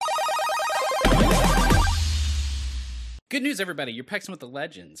Good news, everybody. You're Pexing with the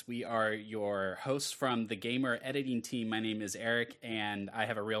Legends. We are your hosts from the Gamer editing team. My name is Eric, and I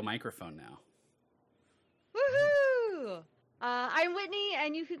have a real microphone now. Woohoo! I'm Whitney,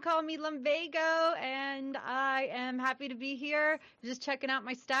 and you can call me Lumbago, and I am happy to be here. Just checking out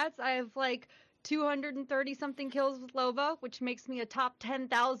my stats. I have like 230-something kills with Loba, which makes me a top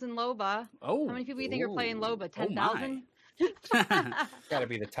 10,000 Loba. Oh. How many people do you think are playing Loba? 10,000? Gotta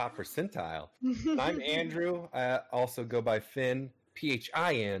be the top percentile. I'm Andrew. I also go by Finn,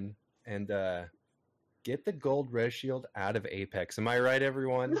 Phin, and get the gold res shield out of Apex. Am I right,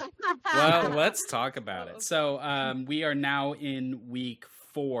 everyone? Well, let's talk about it. So we are now in week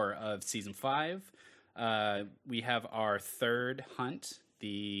 4 of season 5. We have our third hunt,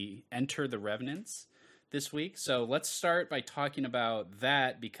 the Enter the Revenants, this week. So let's start by talking about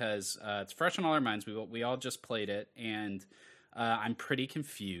that because it's fresh on all our minds. We all just played it, and I'm pretty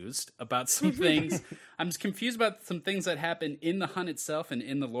confused about some things. I'm just confused about some things that happen in the hunt itself and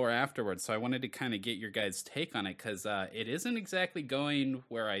in the lore afterwards. So I wanted to kind of get your guys' take on it because it isn't exactly going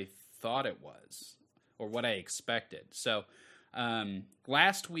where I thought it was or what I expected. So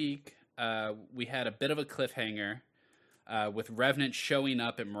last week we had a bit of a cliffhanger with Revenant showing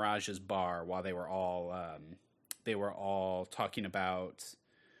up at Mirage's bar while they were all talking about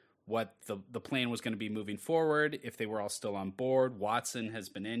what the plan was going to be moving forward, if they were all still on board. Watson has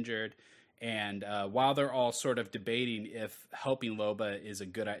been injured, and while they're all sort of debating if helping Loba is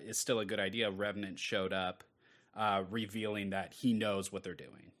still a good idea, Revenant showed up, revealing that he knows what they're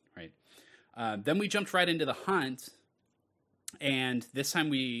doing. Right. Then we jumped right into the hunt. And this time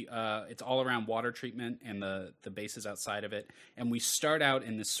it's all around water treatment and the bases outside of it. And we start out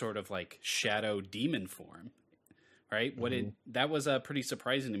in this sort of like shadow demon form, right? That was pretty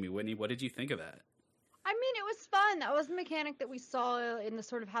surprising to me, Whitney. What did you think of that? I mean, it was fun. That was a mechanic that we saw in the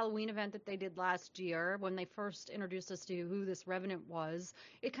sort of Halloween event that they did last year when they first introduced us to who this Revenant was.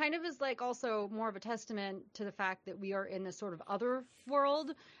 It kind of is like also more of a testament to the fact that we are in this sort of other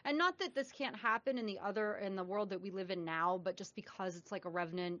world. And not that this can't happen in the world that we live in now, but just because it's like a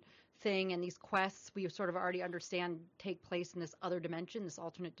Revenant thing and these quests we sort of already understand take place in this other dimension, this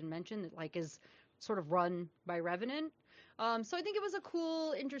alternate dimension that like is sort of run by Revenant. So I think it was a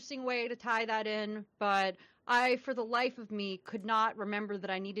cool, interesting way to tie that in, but I, for the life of me, could not remember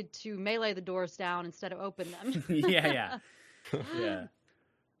that I needed to melee the doors down instead of open them. Yeah.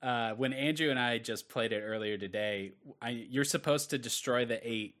 When Andrew and I just played it earlier today, you're supposed to destroy the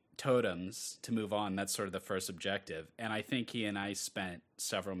 8 totems to move on. That's sort of the first objective, and I think he and I spent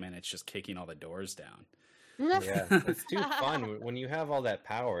several minutes just kicking all the doors down. Yeah, it's too fun. When you have all that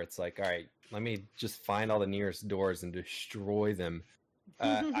power, it's like, all right, let me just find all the nearest doors and destroy them.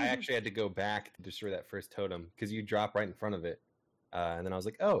 I actually had to go back to destroy that first totem because you drop right in front of it. And then I was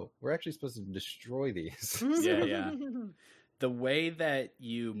like, oh, we're actually supposed to destroy these. Yeah. The way that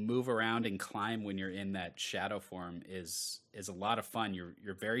you move around and climb when you're in that shadow form is a lot of fun. You're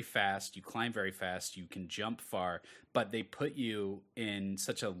very fast. You climb very fast. You can jump far, but they put you in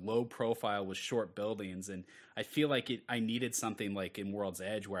such a low profile with short buildings. And I feel like I needed something like in World's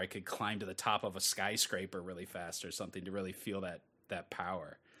Edge where I could climb to the top of a skyscraper really fast or something to really feel that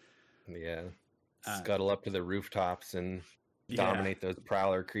power. Yeah. Scuttle up to the rooftops and dominate those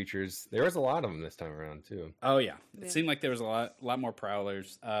prowler creatures. There was a lot of them this time around too. Oh yeah, it seemed like there was a lot more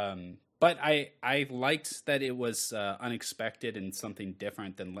prowlers. But I liked that it was unexpected and something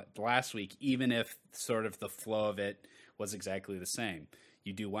different than last week, even if sort of the flow of it was exactly the same.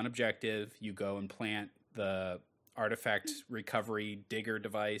 You do one objective, you go and plant the artifact recovery digger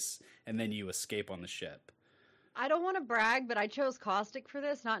device, and then you escape on the ship. I don't want to brag, but I chose caustic for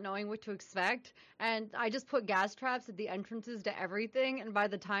this, not knowing what to expect. And I just put gas traps at the entrances to everything. And by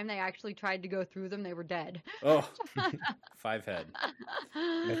the time they actually tried to go through them, they were dead. Oh, 5 head.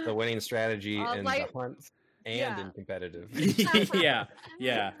 That's the winning strategy in the hunts and in competitive. Yeah.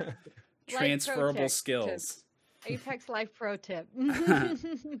 Transferable skills. Apex Life Pro tip.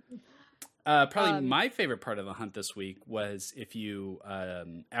 Probably my favorite part of the hunt this week was if you,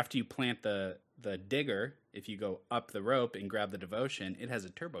 after you plant the digger, if you go up the rope and grab the devotion, it has a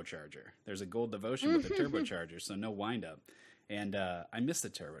turbocharger. There's a gold devotion with a turbocharger, so no wind up. And I missed the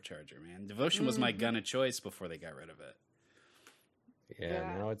turbocharger, man. Devotion was my gun of choice before they got rid of it.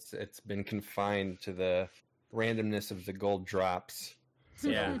 Yeah, now it's been confined to the randomness of the gold drops. So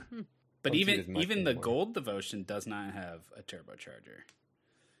yeah, but even the gold devotion does not have a turbocharger.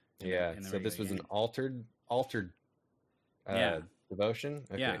 Yeah, so this was an altered devotion.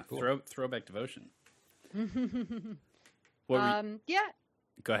 Okay, cool. Throwback devotion. Yeah.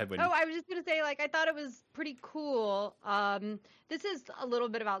 Go ahead, Whitney. Oh, I was just gonna say, like, I thought it was pretty cool. this is a little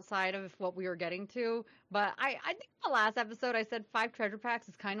bit of outside of what we were getting to, but I think the last episode I said 5 treasure packs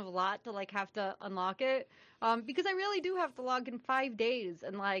is kind of a lot to like have to unlock it. Because I really do have to log in 5 days,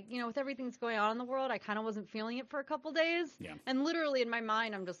 and like, you know, with everything that's going on in the world, I kind of wasn't feeling it for a couple days. Yeah. And literally in my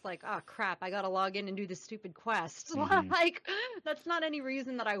mind, I'm just like, oh crap, I gotta log in and do this stupid quest. Mm-hmm. Like, that's not any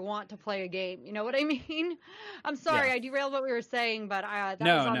reason that I want to play a game. You know what I mean? I'm sorry, Yeah. I derailed what we were saying, but that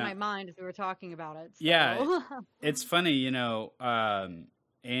No, was on no. my mind as we were talking about it. So. Yeah. It's funny, you know,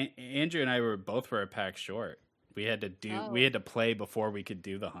 Andrew and I were a pack short. We had to play before we could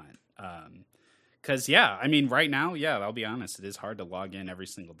do the hunt. Because yeah, I mean, right now, yeah, I'll be honest, it is hard to log in every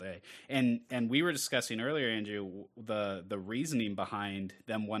single day. And we were discussing earlier, Andrew, the reasoning behind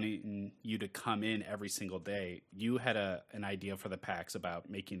them wanting you to come in every single day. You had an idea for the packs about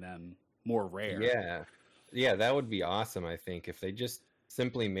making them more rare. Yeah, that would be awesome. I think if they just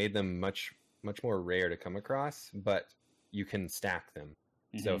simply made them much more rare to come across, but you can stack them.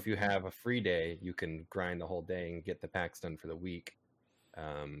 Mm-hmm. So if you have a free day, you can grind the whole day and get the packs done for the week.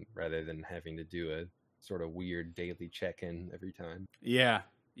 Rather than having to do a sort of weird daily check-in every time. Yeah.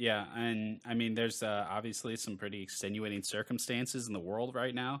 And I mean, there's obviously some pretty extenuating circumstances in the world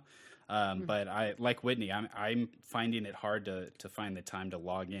right now. But I, like Whitney, I'm finding it hard to find the time to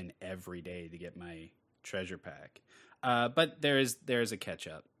log in every day to get my treasure pack. But there's a catch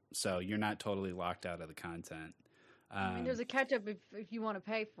up. So you're not totally locked out of the content. I mean, there's a catch up if you want to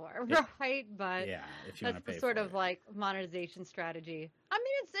pay for it, right? But yeah, if you want to pay that's the sort of like monetization strategy. I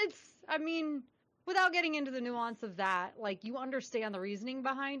mean, I mean, without getting into the nuance of that, like you understand the reasoning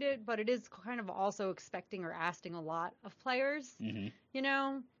behind it, but it is kind of also expecting or asking a lot of players, you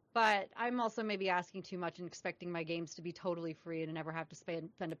know? But I'm also maybe asking too much and expecting my games to be totally free and never have to spend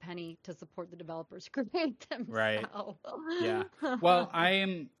a penny to support the developers create themselves. Right. Yeah. Well,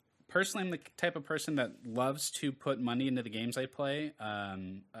 Personally, I'm the type of person that loves to put money into the games I play,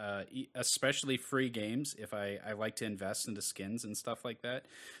 especially free games. If I like to invest into skins and stuff like that.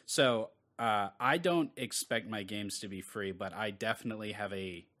 So I don't expect my games to be free, but I definitely have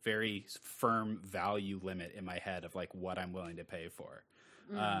a very firm value limit in my head of like what I'm willing to pay for.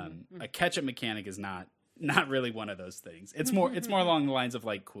 A catch-up mechanic is not really one of those things. It's more along the lines of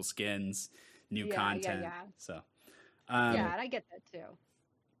like cool skins, new content. Yeah. So and I get that too.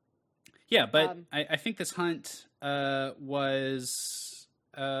 Yeah, but I think this hunt was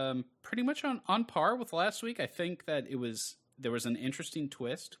pretty much on par with last week. I think that there was an interesting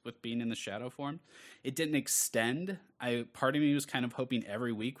twist with being in the shadow form. It didn't extend. Part of me was kind of hoping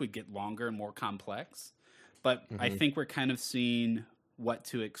every week would get longer and more complex. But I think we're kind of seeing what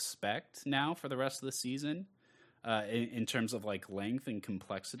to expect now for the rest of the season in terms of like length and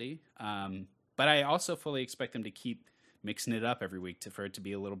complexity. But I also fully expect them to keep mixing it up every week for it to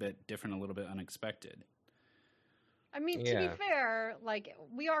be a little bit different, a little bit unexpected. I mean, to be fair, like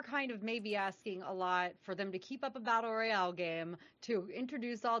we are kind of maybe asking a lot for them to keep up a battle royale game, to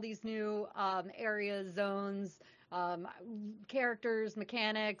introduce all these new areas, zones, characters,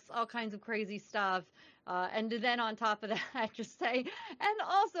 mechanics, all kinds of crazy stuff. And to then on top of that, just say, and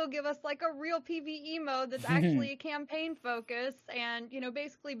also give us like a real PvE mode that's actually a campaign focus and, you know,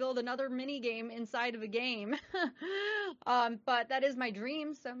 basically build another mini game inside of a game. But that is my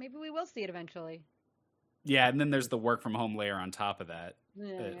dream. So maybe we will see it eventually. Yeah. And then there's the work from home layer on top of that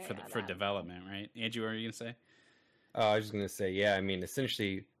for development, right? Andrew, what are you going to say? Oh, I was just going to say, yeah, I mean,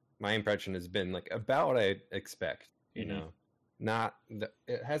 essentially my impression has been like about what I expect, you know.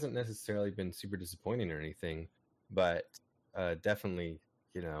 It hasn't necessarily been super disappointing or anything, but definitely,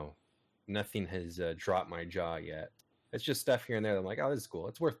 you know, nothing has dropped my jaw yet. It's just stuff here and there that I'm like, oh, this is cool.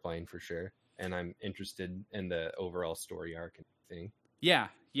 It's worth playing for sure. And I'm interested in the overall story arc and thing. Yeah.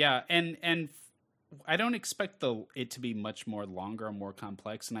 And I don't expect it to be much more longer or more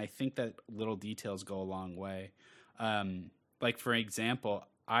complex. And I think that little details go a long way. Like, for example,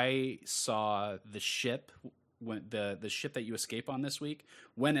 I saw the ship... when the ship that you escape on this week,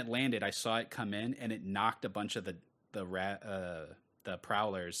 when it landed, I saw it come in and it knocked a bunch of the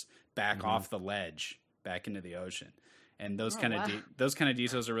prowlers back off the ledge back into the ocean. And those kind of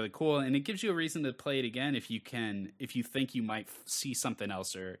details are really cool, and it gives you a reason to play it again if you think you might see something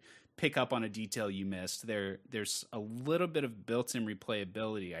else or pick up on a detail you missed. There's a little bit of built-in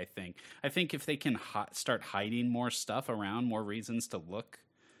replayability. I think if they can start hiding more stuff around, more reasons to look,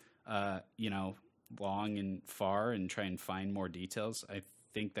 long and far and try and find more details, I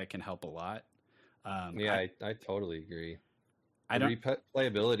think that can help a lot. I totally agree.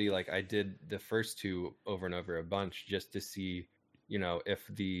 Replayability, like I did the first two over and over a bunch just to see, you know, if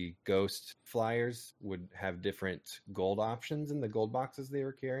the ghost flyers would have different gold options in the gold boxes they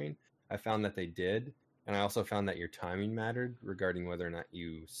were carrying. I found that they did, And I also found that your timing mattered regarding whether or not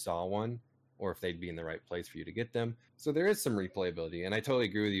you saw one or if they'd be in the right place for you to get them. So there is some replayability. And I totally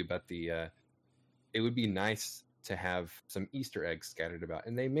agree with you about it would be nice to have some Easter eggs scattered about.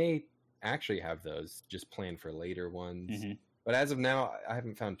 And they may actually have those just planned for later ones. Mm-hmm. But as of now, I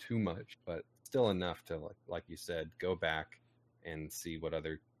haven't found too much, but still enough to, like you said, go back and see what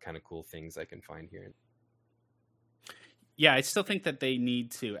other kind of cool things I can find here. Yeah, I still think that they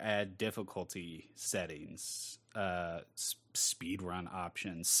need to add difficulty settings, speedrun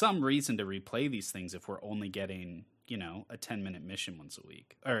options, some reason to replay these things if we're only getting, a 10-minute mission once a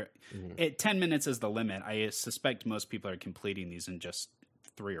week. Or 10 minutes is the limit. I suspect most people are completing these in just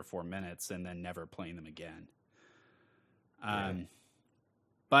 3 or 4 minutes and then never playing them again.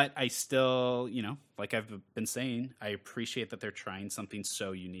 But I still, like I've been saying, I appreciate that they're trying something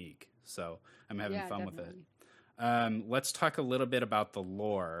so unique. So I'm having fun with it. Let's talk a little bit about the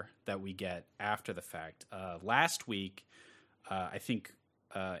lore that we get after the fact. Last week, I think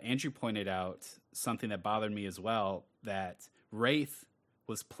Andrew pointed out something that bothered me as well, that Wraith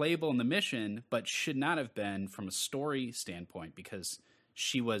was playable in the mission, but should not have been from a story standpoint because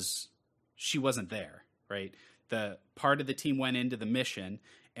she wasn't there, right? The part of the team went into the mission,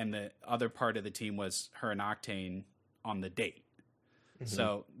 and the other part of the team was her and Octane on the date. Mm-hmm.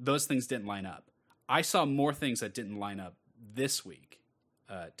 So those things didn't line up. I saw more things that didn't line up this week,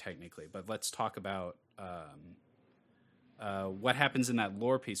 technically. But let's talk about what happens in that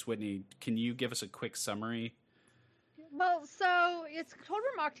lore piece. Whitney, can you give us a quick summary? Well, so it's told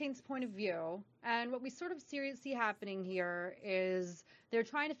from Octane's point of view, and what we sort of see happening here is they're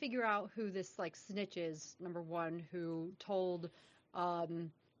trying to figure out who this snitch is. Number one, who told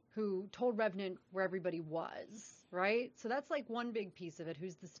Revenant where everybody was, right? So that's one big piece of it.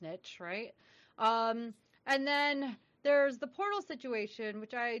 Who's the snitch, right? And then there's the portal situation,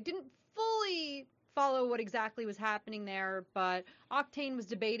 which I didn't fully follow what exactly was happening there, but Octane was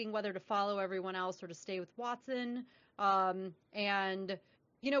debating whether to follow everyone else or to stay with Watson. And,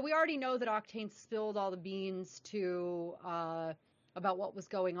 we already know that Octane spilled all the beans to about what was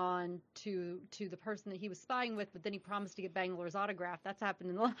going on to the person that he was spying with, but then he promised to get Bangalore's autograph. That's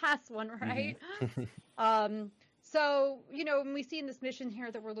happened in the last one, right? Mm-hmm. So, when we see in this mission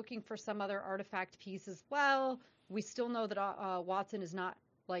here that we're looking for some other artifact piece as well, we still know that Watson is not,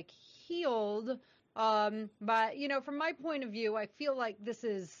 healed. But, from my point of view, I feel like this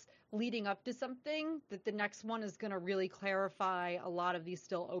is leading up to something, that the next one is going to really clarify a lot of these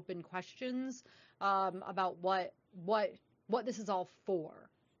still open questions about what this is all for,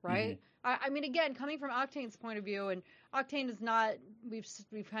 right? Mm-hmm. I mean, again, coming from Octane's point of view, and Octane is not, we've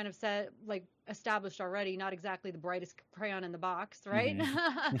kind of said, established already, not exactly the brightest crayon in the box, right?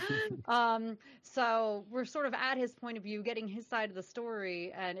 Mm-hmm. So we're sort of at his point of view, getting his side of the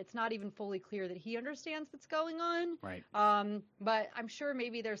story, and it's not even fully clear that he understands what's going on. Right. But I'm sure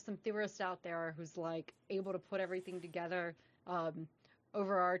maybe there's some theorist out there who's able to put everything together,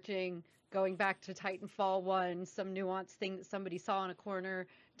 overarching, going back to Titanfall 1, some nuanced thing that somebody saw in a corner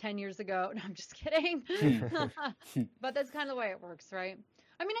 10 years ago. No, I'm just kidding. But that's kind of the way it works, right?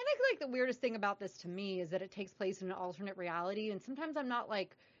 I mean, I think the weirdest thing about this to me is that it takes place in an alternate reality, and sometimes I'm not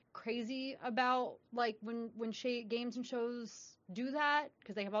crazy about when games and shows do that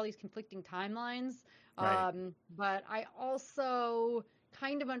because they have all these conflicting timelines. Right. But I also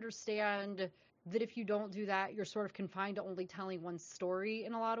kind of understand that if you don't do that, you're sort of confined to only telling one story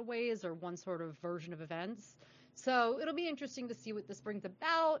in a lot of ways, or one sort of version of events. So it'll be interesting to see what this brings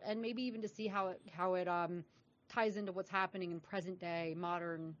about, and maybe even to see how it ties into what's happening in present day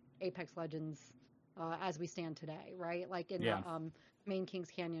modern Apex Legends as we stand today, right? In the main Kings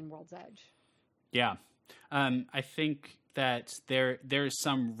Canyon World's Edge. Yeah. I think that there's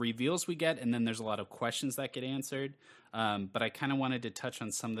some reveals we get, and then there's a lot of questions that get answered. But I kind of wanted to touch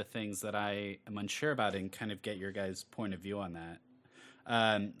on some of the things that I am unsure about and kind of get your guys' point of view on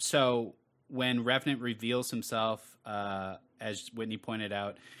that. So when Revenant reveals himself, as Whitney pointed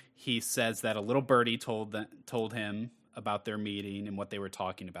out, he says that a little birdie told him about their meeting and what they were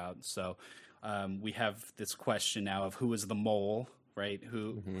talking about. So we have this question now of who is the mole, right?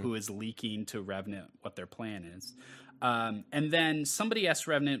 Who is leaking to Revenant what their plan is. And then somebody asks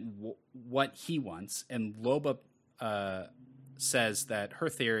Revenant what he wants, and Loba says that her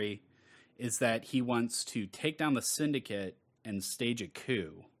theory is that he wants to take down the Syndicate and stage a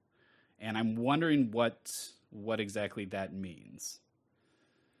coup. And I'm wondering what exactly that means.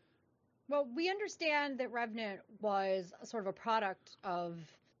 Well, we understand that Revenant was sort of a product of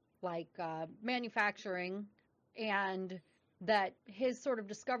manufacturing, and that his sort of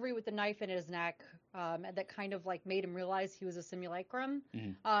discovery with the knife in his neck that kind of like made him realize he was a simulacrum,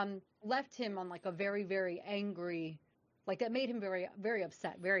 Mhm. left him on like a very, very angry, like that made him very, very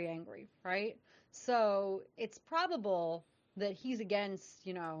upset, very angry, right? So it's probable that he's against,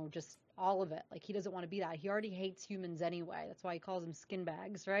 just all of it. Like he doesn't want to be that. He already hates humans anyway. That's why he calls them skin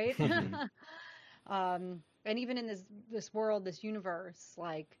bags, right? Mhm. And even in this world, this universe,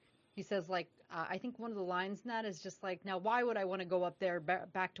 like he says, like I think one of the lines in that is just like, now why would I want to go up there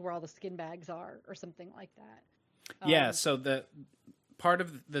back to where all the skin bags are, or something like that. Yeah. So the part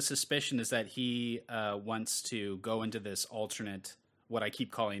of the suspicion is that he wants to go into this alternate, what I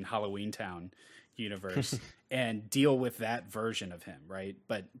keep calling Halloween Town universe, and deal with that version of him, right?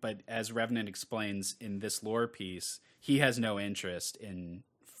 But as Revenant explains in this lore piece, he has no interest in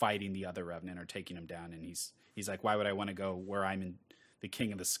fighting the other Revenant or taking him down, and he's like, why would I want to go where I'm in the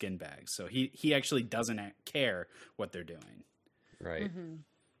king of the skin bags? So he actually doesn't care what they're doing. Right. Mm-hmm.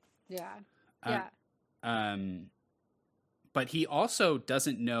 Yeah. But he also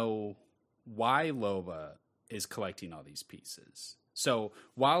doesn't know why Loba is collecting all these pieces. So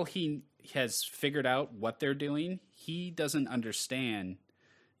while he has figured out what they're doing, he doesn't understand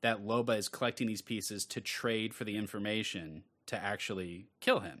that Loba is collecting these pieces to trade for the information to actually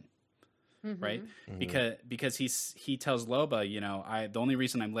kill him. Mm-hmm. Right? Mhm. Because he tells Loba, the only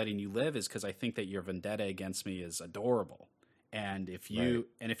reason I'm letting you live is because I think that your vendetta against me is adorable. And if you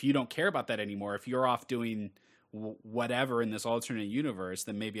don't care about that anymore, if you're off doing whatever in this alternate universe,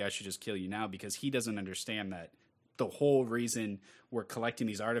 then maybe I should just kill you now, because he doesn't understand that the whole reason we're collecting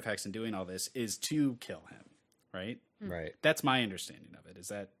these artifacts and doing all this is to kill him, right? Right. That's my understanding of it. Is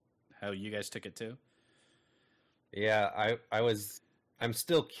that how you guys took it too? Yeah, I'm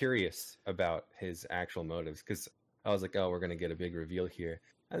still curious about his actual motives, because I was like, oh, we're going to get a big reveal here.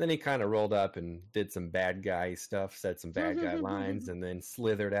 And then he kind of rolled up and did some bad guy stuff, said some bad guy lines, and then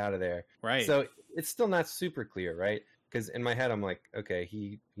slithered out of there. Right. So it's still not super clear, right? Because in my head, I'm like, okay,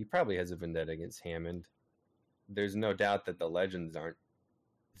 he probably has a vendetta against Hammond. There's no doubt that the Legends aren't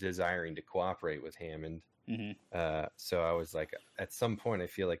desiring to cooperate with Hammond. Mm-hmm. So I was like, at some point, I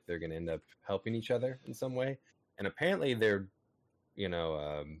feel like they're going to end up helping each other in some way. And apparently they're,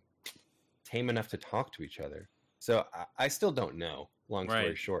 tame enough to talk to each other. So I still don't know. Long story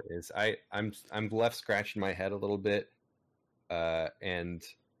Right. short is I'm left scratching my head a little bit, and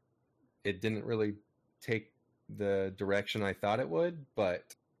it didn't really take the direction I thought it would,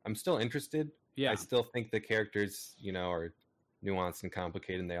 but I'm still interested. Yeah. I still think the characters, are nuanced and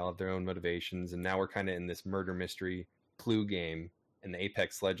complicated, and they all have their own motivations. And now we're kind of in this murder mystery clue game in the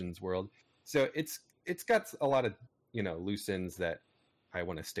Apex Legends world. So it's got a lot of, loose ends that I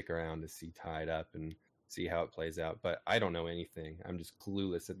want to stick around to see tied up and see how it plays out. But I don't know anything. I'm just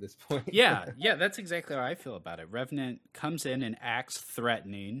clueless at this point. Yeah, that's exactly how I feel about it. Revenant comes in and acts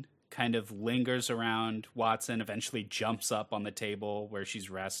threatening, kind of lingers around Watson, eventually jumps up on the table where she's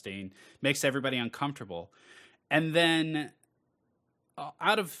resting, makes everybody uncomfortable. And then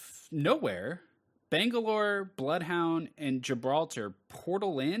out of nowhere, Bangalore, Bloodhound, and Gibraltar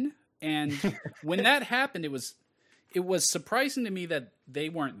portal in. And when that happened, it was surprising to me that they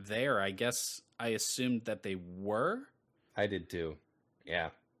weren't there. I guess I assumed that they were. I did too. Yeah.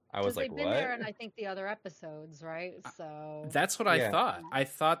 I was like, they've been what? there in, I think, the other episodes, right? So That's what I Yeah. thought. I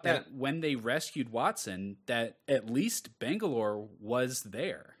thought that when they rescued Watson, that at least Bangalore was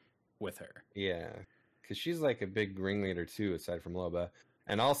there with her. Yeah. Because she's like a big ringleader too, aside from Loba.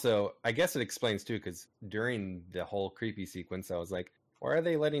 And also, I guess it explains too, because during the whole creepy sequence, I was like, why are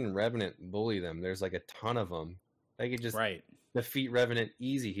they letting Revenant bully them? There's like a ton of them. They could just Right. defeat Revenant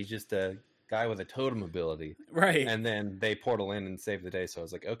easy. He's just a guy with a totem ability. Right. And then they portal in and save the day. So I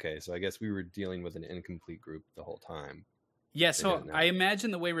was like, okay, so I guess we were dealing with an incomplete group the whole time. Yeah, so didn't know. I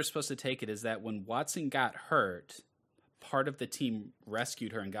imagine the way we're supposed to take it is that when Watson got hurt, part of the team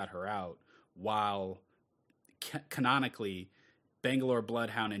rescued her and got her out, while canonically, Bangalore,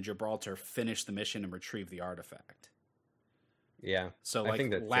 Bloodhound, and Gibraltar finished the mission and retrieved the artifact. Yeah. So, I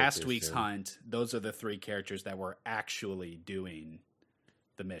think that's last safe to week's assume. hunt, those are the three characters that were actually doing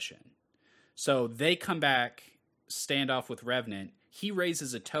the mission. So they come back, stand off with Revenant. He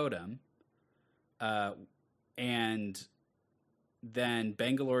raises a totem, and then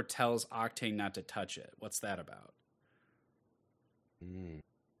Bangalore tells Octane not to touch it. What's that about? Do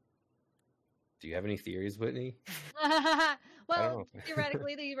you have any theories, Whitney? well, know.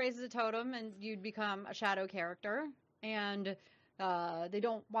 theoretically, he raises a totem and you'd become a shadow character, and they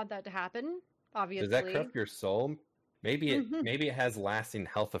don't want that to happen. Obviously, Does that corrupt your soul? Maybe it has lasting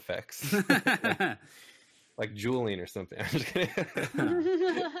health effects, like Julian or something. I'm just kidding.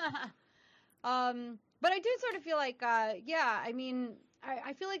 But I do sort of feel like, I mean,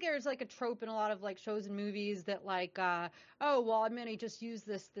 I feel like there's like a trope in a lot of like shows and movies that like, oh, well, I'm going to just use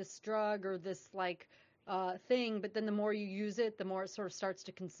this drug or this like thing, but then the more you use it, the more it sort of starts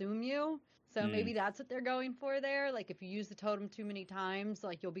to consume you. So maybe that's what they're going for there. Like if you use the totem too many times,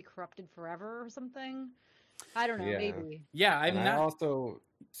 like you'll be corrupted forever or something. I don't know, Yeah. maybe. Yeah, And I also,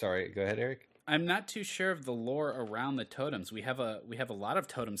 sorry, go ahead, Eric. I'm not too sure of the lore around the totems. We have a lot of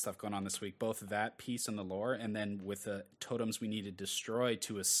totem stuff going on this week, both that piece and the lore, and then with the totems we need to destroy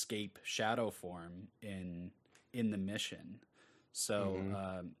to escape shadow form in the mission.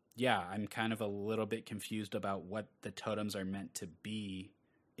 So yeah, I'm kind of a little bit confused about what the totems are meant to be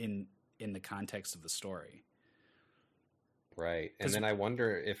in the context of the story. Right. And then I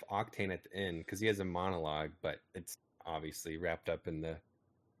wonder if Octane at the end, because he has a monologue, but it's obviously wrapped up in the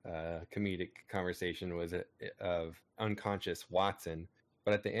comedic conversation of unconscious Watson.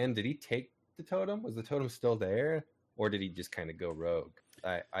 But at the end, did he take the totem? Was the totem still there? Or did he just kind of go rogue?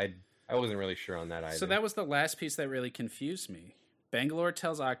 I wasn't really sure on that either. So that was the last piece that really confused me. Bangalore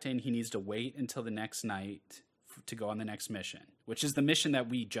tells Octane he needs to wait until the next night to go on the next mission, which is the mission that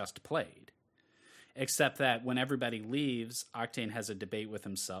we just played. Except that when everybody leaves, Octane has a debate with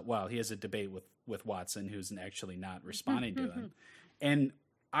himself. Well, he has a debate with Watson, who's actually not responding to him. And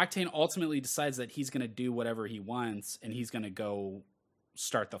Octane ultimately decides that he's going to do whatever he wants, and he's going to go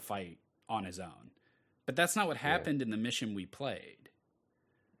start the fight on his own. But that's not what happened in the mission we played.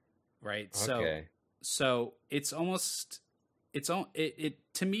 Right? Okay. So it's almost... It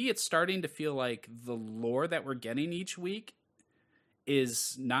to me, it's starting to feel like the lore that we're getting each week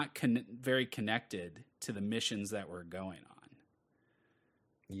is not very connected to the missions that we're going on.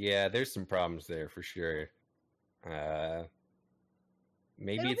 Yeah, there's some problems there for sure.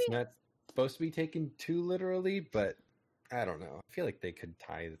 Maybe it's not supposed to be taken too literally, but I don't know. I feel like they could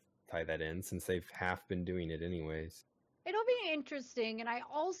tie that in since they've half been doing it anyways. It'll be interesting, and I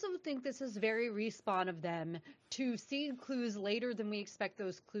also think this is very Respawn of them to seed clues later than we expect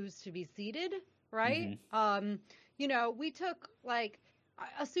those clues to be seeded, right? You know, we took, like,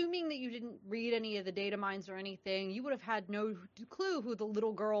 assuming that you didn't read any of the data mines or anything, you would have had no clue who the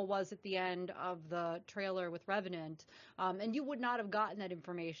little girl was at the end of the trailer with Revenant, and you would not have gotten that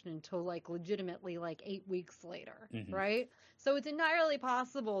information until, like, legitimately, like, 8 weeks later, right? So it's entirely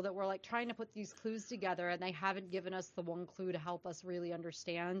possible that we're, like, trying to put these clues together, and they haven't given us the one clue to help us really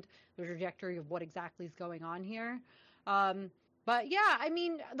understand the trajectory of what exactly is going on here. But yeah, I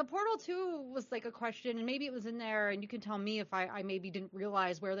mean, the Portal 2 was like a question, and maybe it was in there, and you can tell me if I maybe didn't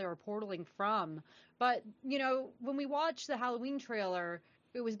realize where they were portaling from. But, you know, when we watched the Halloween trailer,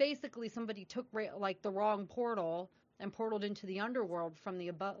 it was basically somebody took like the wrong portal and portaled into the underworld from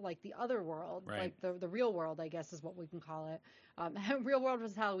the other world, right. like the real world, I guess is what we can call it. Real world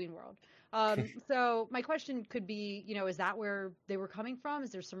was Halloween world. So my question could be, you know, is that where they were coming from?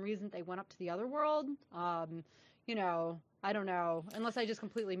 Is there some reason they went up to the other world? You know, I don't know, unless I just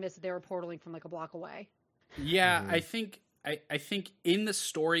completely missed it. They were portaling from like a block away. Yeah, I think in the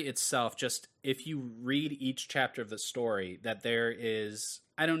story itself, just if you read each chapter of the story, that there is,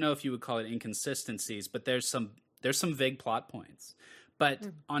 I don't know if you would call it inconsistencies, but there's some vague plot points. But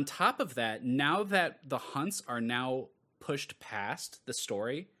on top of that, now that the hunts are now pushed past the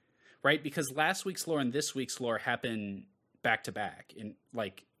story, right? Because last week's lore and this week's lore happen back to back in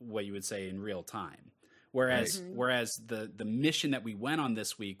like what you would say in real time. Whereas the mission that we went on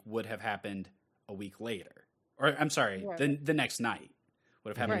this week would have happened a week later. Or I'm sorry, the next night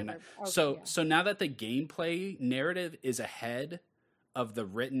would have happened. Okay, so now that the gameplay narrative is ahead of the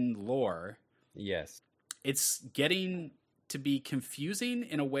written lore, yes, it's getting to be confusing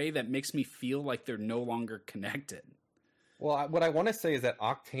in a way that makes me feel like they're no longer connected. Well, what I want to say is that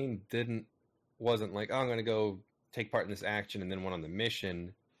Octane wasn't like, oh, I'm going to go take part in this action and then went on the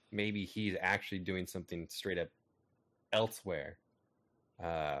mission. Maybe he's actually doing something straight up elsewhere.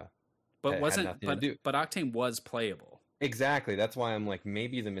 But Octane was playable. Exactly. That's why I'm like,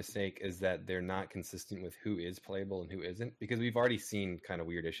 maybe the mistake is that they're not consistent with who is playable and who isn't, because we've already seen kind of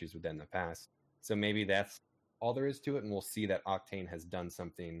weird issues with that in the past. So maybe that's all there is to it, and we'll see that Octane has done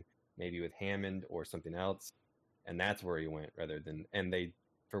something maybe with Hammond or something else, and that's where he went rather than, and they,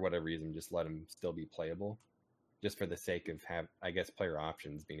 for whatever reason, just let him still be playable. Just for the sake of player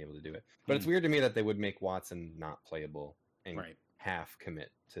options being able to do it. But it's weird to me that they would make Watson not playable and half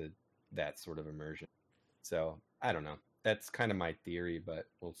commit to that sort of immersion. So I don't know. That's kind of my theory, but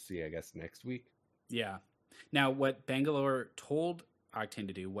we'll see, I guess, next week. Yeah. Now, what Bangalore told Octane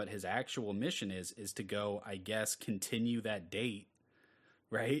to do, what his actual mission is to go, I guess, continue that date,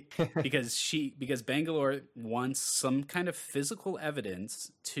 right? because Bangalore wants some kind of physical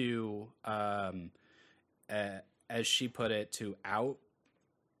evidence to, as she put it, to out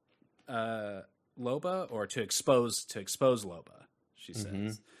Loba, or to expose Loba, she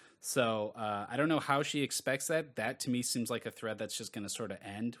says. So I don't know how she expects that. That to me seems like a thread that's just going to sort of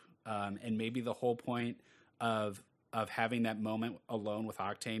end. And maybe the whole point of having that moment alone with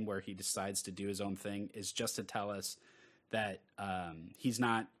Octane where he decides to do his own thing is just to tell us that he's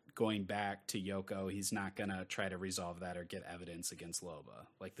not going back to Yoko. He's not going to try to resolve that or get evidence against Loba.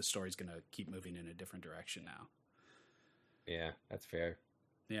 Like, the story's going to keep moving in a different direction now. Yeah, that's fair.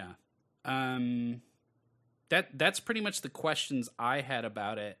 Yeah. That's pretty much the questions I had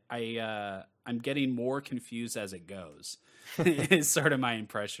about it. I'm getting more confused as it goes. Is sort of my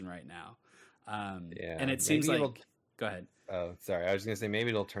impression right now. Yeah, and it seems like... Go ahead. Oh, sorry. I was going to say, maybe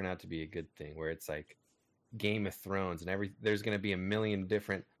it'll turn out to be a good thing where it's like Game of Thrones and there's going to be a million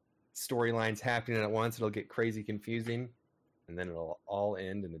different storylines happening at once. It'll get crazy confusing, and then it'll all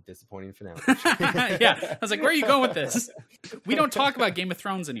end in a disappointing finale. Yeah. I was like, where are you going with this? We don't talk about Game of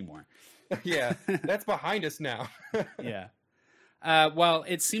Thrones anymore. Yeah, that's behind us now. Yeah. Well,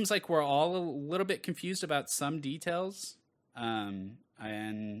 it seems like we're all a little bit confused about some details.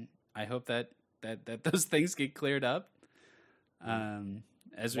 And I hope that those things get cleared up.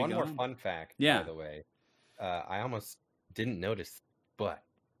 As we One go more on. fun fact, Yeah. by the way. I almost didn't notice, but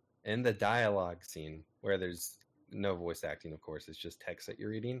in the dialogue scene where there's no voice acting, of course, it's just text that you're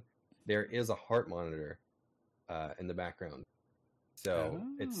reading, there is a heart monitor in the background. So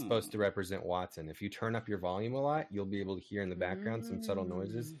it's supposed to represent Watson. If you turn up your volume a lot, you'll be able to hear in the background some subtle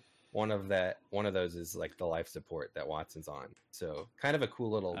noises. One of those is like the life support that Watson's on. So kind of a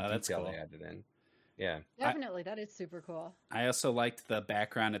cool little detail cool. they added in. Yeah. Definitely, that is super cool. I also liked the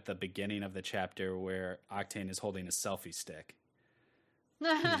background at the beginning of the chapter where Octane is holding a selfie stick.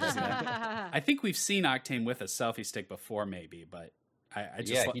 I think we've seen Octane with a selfie stick before, maybe, but I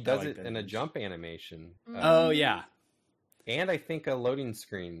just he does it in a jump animation. Oh yeah, and I think a loading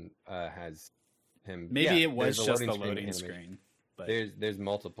screen has him. Maybe it was just the loading screen. But there's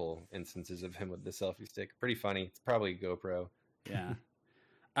multiple instances of him with the selfie stick. Pretty funny. It's probably GoPro. Yeah.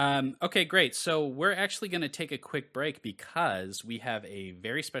 Okay, great. So we're actually going to take a quick break because we have a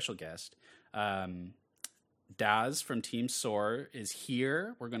very special guest. Dazs from Team SoaR is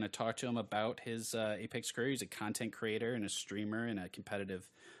here. We're going to talk to him about his Apex career. He's a content creator and a streamer and a competitive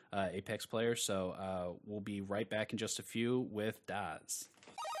Apex player. So we'll be right back in just a few with Dazs.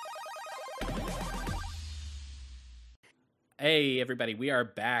 Hey, everybody. We are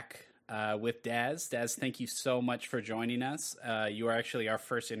back with Dazs. Dazs, thank you so much for joining us. You are actually our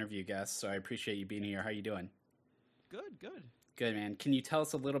first interview guest, so I appreciate you being here. How you doing? Good, man. Can you tell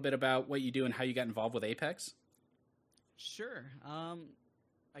us a little bit about what you do and how you got involved with Apex? Sure.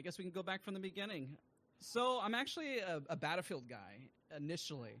 I guess we can go back from the beginning. So I'm actually a Battlefield guy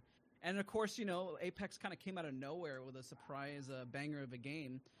initially. And of course, Apex kind of came out of nowhere with a surprise banger of a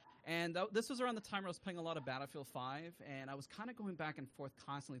game. And this was around the time where I was playing a lot of Battlefield 5, and I was kind of going back and forth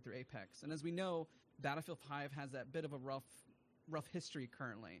constantly through Apex. And as we know, Battlefield 5 has that bit of a rough history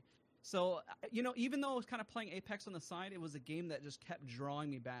currently. So, even though I was kind of playing Apex on the side, it was a game that just kept drawing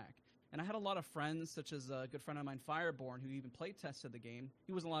me back. And I had a lot of friends, such as a good friend of mine, Fireborn, who even play tested the game.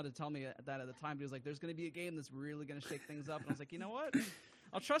 He wasn't allowed to tell me that at the time, but he was like, there's going to be a game that's really going to shake things up. And I was like, you know what?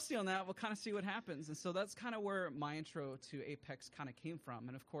 I'll trust you on that. We'll kind of see what happens. And so that's kind of where my intro to Apex kind of came from.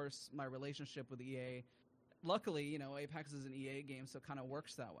 And of course, my relationship with EA. Luckily, Apex is an EA game, so it kind of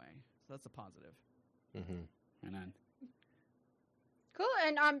works that way. So that's a positive. Mm-hmm. Right on. Cool.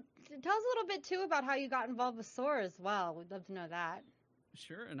 And tell us a little bit too about how you got involved with SoaR as well. We'd love to know that.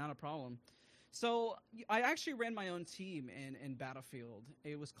 Sure, not a problem. So I actually ran my own team in Battlefield.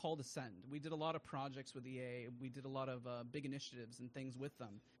 It was called Ascend. We did a lot of projects with EA. We did a lot of big initiatives and things with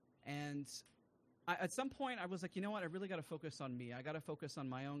them. And at some point, I was like, you know what? I really got to focus on me. I got to focus on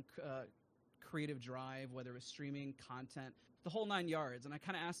my own creative drive, whether it was streaming, content, the whole 9 yards. And I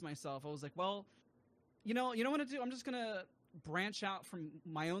kind of asked myself, I was like, well, you know what to do? I'm just going to branch out from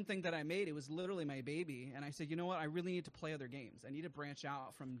my own thing that I made. It was literally my baby. And I said, you know what? I really need to play other games. I need to branch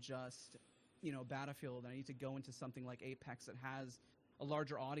out from just Battlefield. I need to go into something like Apex that has a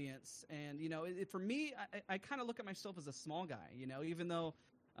larger audience. And, for me, I kind of look at myself as a small guy, even though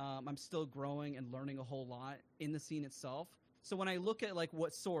I'm still growing and learning a whole lot in the scene itself. So when I look at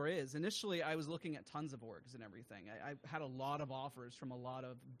what SoaR is, initially I was looking at tons of orgs and everything. I had a lot of offers from a lot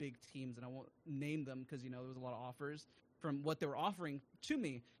of big teams, and I won't name them because, there was a lot of offers from what they were offering to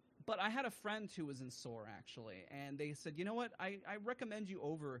me. But I had a friend who was in SoaR actually, and they said, you know what, I recommend you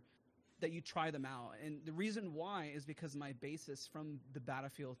over that you try them out. And the reason why is because my basis from the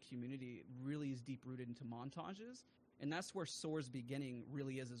Battlefield community really is deep rooted into montages. And that's where SoaR's beginning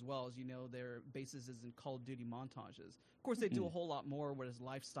really is as well. As you know, their basis is in Call of Duty montages. Of course, they do a whole lot more, whereas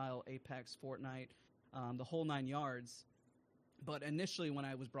Lifestyle, Apex, Fortnite, the whole 9 yards. But initially when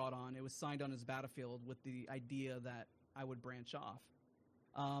I was brought on, it was signed on as Battlefield with the idea that I would branch off.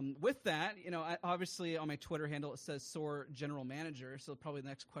 With that, obviously on my Twitter handle, it says SoaR General Manager. So probably the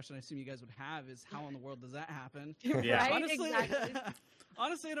next question I assume you guys would have is how in the world does that happen? Yeah. Right? Honestly, Exactly.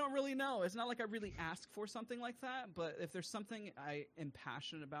 honestly, I don't really know. It's not like I really ask for something like that, but if there's something I am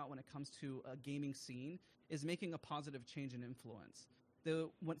passionate about when it comes to a gaming scene is making a positive change and influence.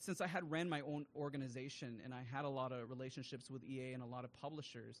 Since I had ran my own organization and I had a lot of relationships with EA and a lot of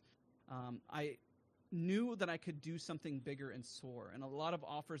publishers, I knew that I could do something bigger in SoaR. And a lot of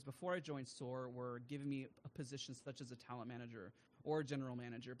offers before I joined SoaR were giving me a position such as a talent manager or a general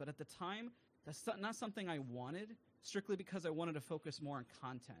manager. But at the time, that's not something I wanted, strictly because I wanted to focus more on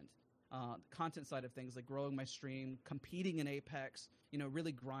content. The content side of things, like growing my stream, competing in Apex,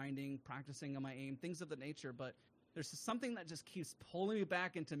 really grinding, practicing on my aim, things of that nature. But there's something that just keeps pulling me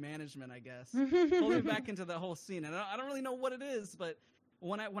back into management, I guess. Pulling me back into the whole scene. And I don't really know what it is, but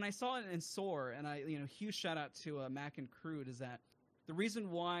when I saw it in SoaR, and huge shout out to Mac and Crude, is that the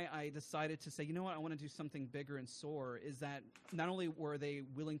reason why I decided to say, you know what, I want to do something bigger in SoaR is that not only were they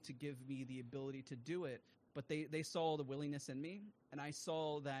willing to give me the ability to do it, but they saw the willingness in me, and I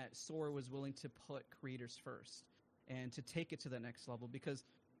saw that SoaR was willing to put creators first and to take it to the next level. Because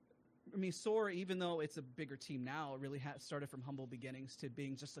SoaR, even though it's a bigger team now, it really started from humble beginnings to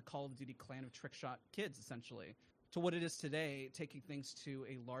being just a Call of Duty clan of trickshot kids, essentially, to what it is today, taking things to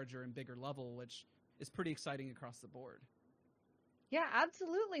a larger and bigger level, which is pretty exciting across the board. Yeah,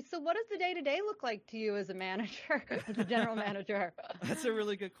 absolutely. So what does the day-to-day look like to you as a manager, as a general manager? That's a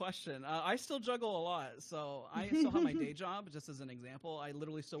really good question. I still juggle a lot. So I still have my day job, just as an example. I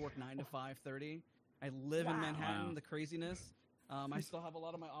literally still work 9 to 5:30. I live in Manhattan, the craziness. I still have a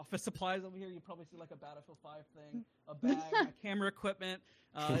lot of my office supplies over here. You probably see like a Battlefield 5 thing, a bag, my camera equipment.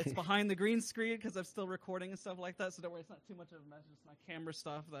 It's behind the green screen because I'm still recording and stuff like that. So don't worry, it's not too much of a mess. It's my camera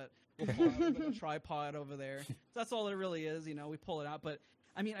stuff that we'll pull out with a tripod over there. So that's all it really is. We pull it out. But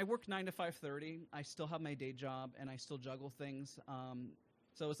I work 9 to 5:30. I still have my day job and I still juggle things.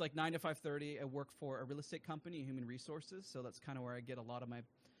 So it's like 9 to 5:30. I work for a real estate company, human resources. So that's kind of where I get a lot of my,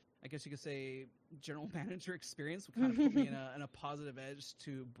 I guess you could say, general manager experience would kind of put me in a positive edge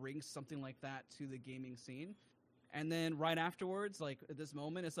to bring something like that to the gaming scene. And then right afterwards, like at this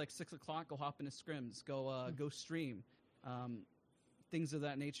moment, it's like 6 o'clock. Go hop into scrims. Go stream. Things of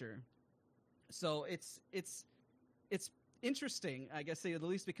that nature. So it's interesting, I guess, say the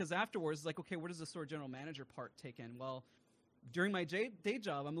least, because afterwards, it's like, okay, where does the SoaR general manager part take in? Well, during my day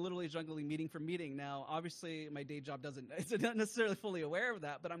job, I'm literally juggling meeting for meeting. Now, obviously, my day job it's not necessarily fully aware of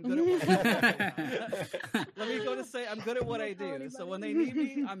that, but I'm good at what I do. Let me go to say I'm good at what I do. So when they need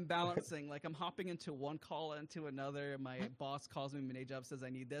me, I'm balancing. Like, I'm hopping into one call into another. My boss calls me, my day job says I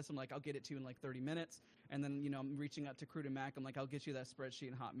need this. I'm like, I'll get it to you in like 30 minutes. And then, I'm reaching out to Crude and Mac. I'm like, I'll get you that spreadsheet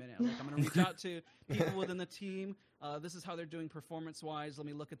in a hot minute. I'm like, I'm going to reach out to people within the team. This is how they're doing performance-wise. Let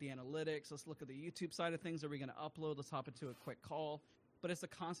me look at the analytics. Let's look at the YouTube side of things. Are we going to upload? Let's hop into a quick call. But it's a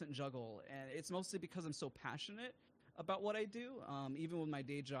constant juggle. And it's mostly because I'm so passionate about what I do. Even with my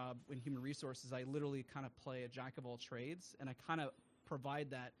day job in human resources, I literally kind of play a jack of all trades. And I kind of provide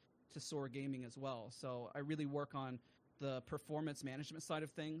that to SoaR Gaming as well. So I really work on the performance management side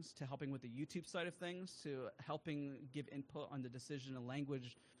of things, to helping with the YouTube side of things, to helping give input on the decision and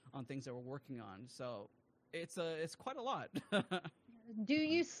language on things that we're working on. So it's quite a lot. Do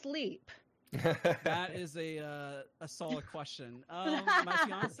you sleep? That is a solid question. My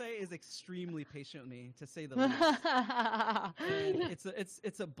fiance is extremely patient with me, to say the least. And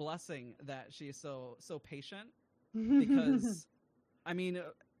it's a blessing that she is so patient, because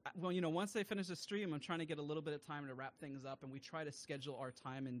once I finish the stream, I'm trying to get a little bit of time to wrap things up, and we try to schedule our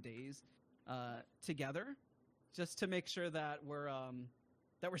time and days together, just to make sure that we're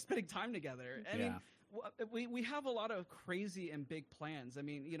spending time together. I mean, we have a lot of crazy and big plans.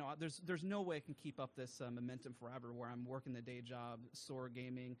 There's no way I can keep up this momentum forever, where I'm working the day job, SoaR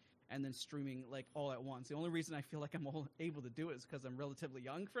Gaming, and then streaming like all at once. The only reason I feel like I'm able to do it is because I'm relatively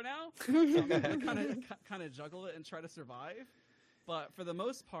young for now. So I'm gonna kind of juggle it and try to survive. But for the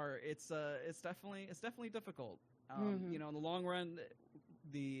most part, it's definitely difficult. In the long run,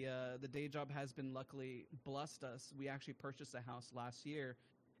 the day job has been luckily blessed us. We actually purchased a house last year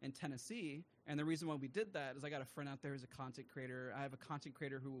in Tennessee, and the reason why we did that is I got a friend out there who's a content creator. I have a content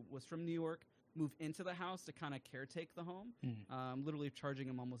creator who was from New York, moved into the house to kind of caretake the home. Literally charging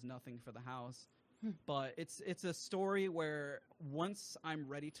him almost nothing for the house. But it's a story where once I'm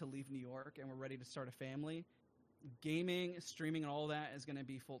ready to leave New York and we're ready to start a family, gaming, streaming, and all that is going to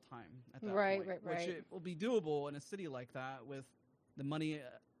be full time at that Right, point, right, which right. it will be doable in a city like that with the money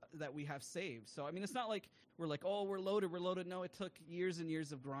that we have saved. So I mean, it's not like we're like, oh, we're loaded. No, it took years and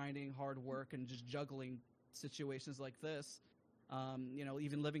years of grinding, hard work, and just juggling situations like this.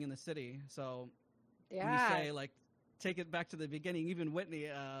 Even living in the city. So when you say like, take it back to the beginning, even Whitney,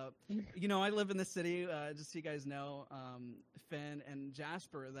 I live in the city, just so you guys know, Finn and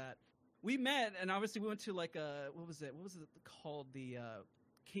Jasper, that we met, and obviously we went to like what was it called? The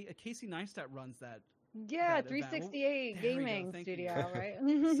Casey Neistat runs that. Yeah, that 368 event. There we go, gaming thank you. studio, right?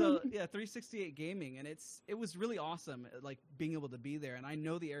 So yeah, 368 gaming, and it was really awesome, like being able to be there. And I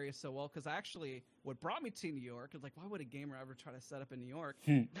know the area so well because what brought me to New York is like, why would a gamer ever try to set up in New York?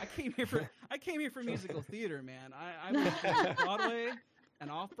 I came here for musical theater, man. I was doing Broadway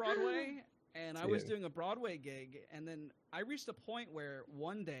and off Broadway, and I was doing a Broadway gig, and then I reached a point where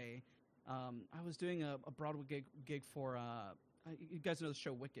one day, I was doing a Broadway gig for. You guys know the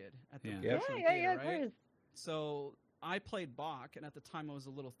show Wicked at the yeah, Theater, of right? course. So I played Bach, and at the time I was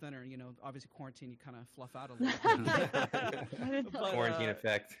a little thinner. Obviously quarantine, you kind of fluff out a little bit. But, Quarantine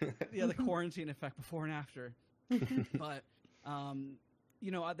effect. Yeah, the quarantine effect before and after. But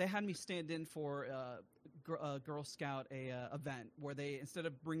they had me stand in for a Girl Scout event where they, instead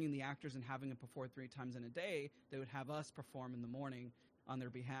of bringing the actors and having them perform 3 times in a day, they would have us perform in the morning on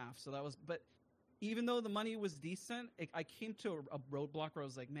their behalf. So that was, but even though the money was decent, I came to a roadblock where I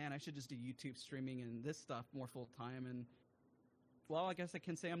was like, man, I should just do YouTube streaming and this stuff more full time. And well, I guess I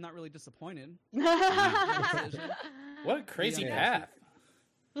can say I'm not really disappointed. What a crazy path.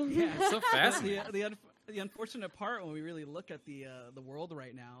 Yeah, it's so fascinating. The unfortunate part when we really look at the world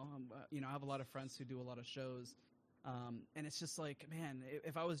right now, I have a lot of friends who do a lot of shows, and it's just like, man,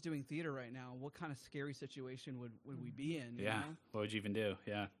 if I was doing theater right now, what kind of scary situation would we be in? You know? What would you even do?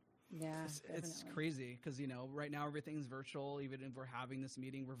 Yeah. Yeah, it's crazy because right now everything's virtual. Even if we're having this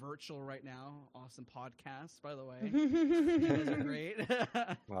meeting, we're virtual right now. Awesome podcast, by the way. You guys are great.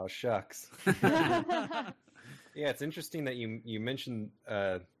 Wow, shucks. Yeah, it's interesting that you mentioned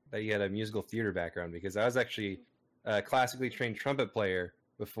that you had a musical theater background, because I was actually a classically trained trumpet player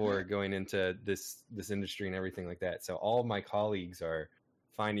before going into this industry and everything like that. So all of my colleagues are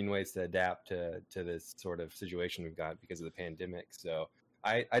finding ways to adapt to this sort of situation we've got because of the pandemic. So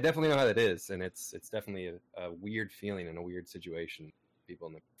I definitely know how that is, and it's definitely a weird feeling and a weird situation for people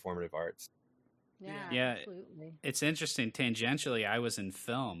in the performative arts. Yeah, absolutely. It's interesting. Tangentially, I was in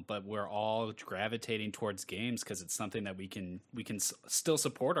film, but we're all gravitating towards games because it's something that we can still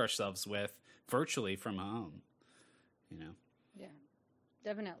support ourselves with virtually from home. Yeah,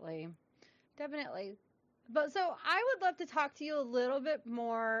 definitely. But so I would love to talk to you a little bit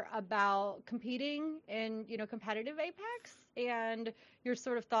more about competing in, competitive Apex, and your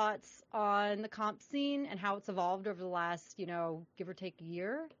sort of thoughts on the comp scene and how it's evolved over the last, give or take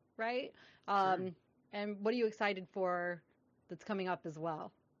year, right? Sure. And what are you excited for that's coming up as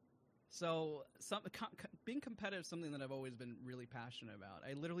well? So being competitive is something that I've always been really passionate about.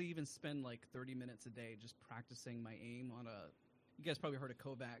 I literally even spend like 30 minutes a day just practicing my aim on you guys probably heard of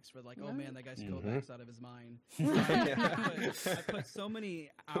Kovacs, for like, oh man, that guy's Kovacs out of his mind. I put so many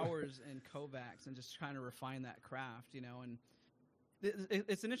hours in Kovacs and just trying to refine that craft, and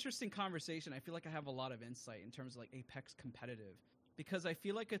it's an interesting conversation. I feel like I have a lot of insight in terms of like Apex competitive, because I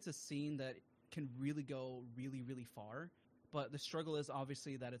feel like it's a scene that can really go really, really far, but the struggle is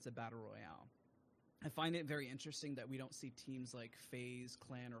obviously that it's a battle royale. I find it very interesting that we don't see teams like FaZe,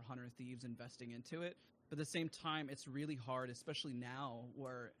 Clan, or Hunter Thieves investing into it. But at the same time, it's really hard, especially now,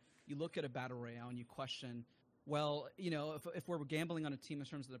 where you look at a battle royale and you question, well, if we're gambling on a team in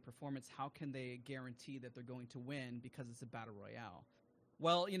terms of the performance, how can they guarantee that they're going to win because it's a battle royale?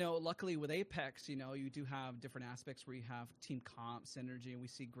 Well, luckily with Apex, you do have different aspects where you have team comp, synergy, and we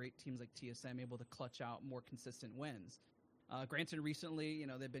see great teams like TSM able to clutch out more consistent wins. Granted, recently,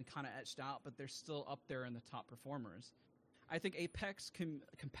 they've been kind of etched out, but they're still up there in the top performers. I think Apex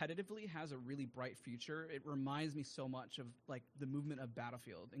competitively has a really bright future. It reminds me so much of like the movement of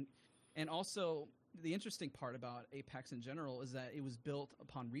Battlefield, and also the interesting part about Apex in general is that it was built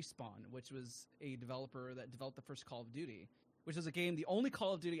upon Respawn, which was a developer that developed the first Call of Duty, which is a game. The only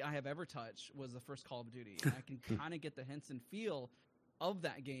Call of Duty I have ever touched was the first Call of Duty, and I can kind of get the hints and feel of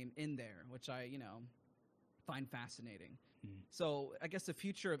that game in there, which I find fascinating. So I guess the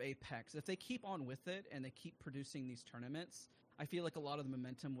future of Apex, if they keep on with it and they keep producing these tournaments, I feel like a lot of the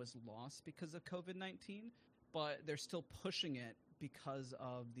momentum was lost because of COVID-19, but they're still pushing it because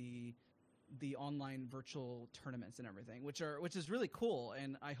of the online virtual tournaments and everything, which is really cool.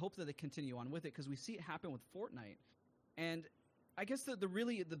 And I hope that they continue on with it, because we see it happen with Fortnite. And I guess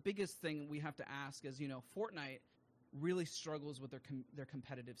the biggest thing we have to ask is, Fortnite really struggles with their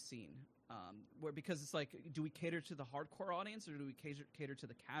competitive scene, because it's like, do we cater to the hardcore audience or do we cater to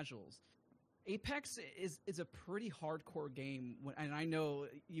the casuals? Apex is a pretty hardcore game, and I know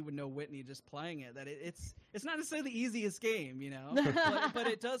you would know, Whitney, just playing it, that it's not necessarily the easiest game, but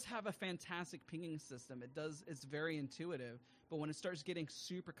it does have a fantastic pinging system. It's very intuitive, but when it starts getting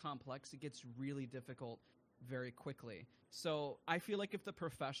super complex, it gets really difficult very quickly. So I feel like if the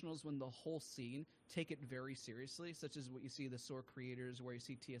professionals, when the whole scene, take it very seriously, such as what you see the SoaR creators, where you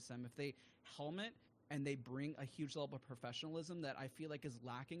see TSM, if they helmet and they bring a huge level of professionalism that I feel like is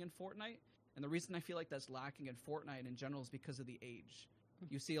lacking in Fortnite. And the reason I feel like that's lacking in Fortnite in general is because of the age.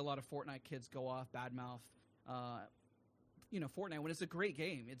 You see a lot of Fortnite kids go off, badmouth, Fortnite, when it's a great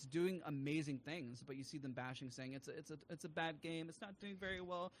game. It's doing amazing things, but you see them bashing, saying it's a bad game. It's not doing very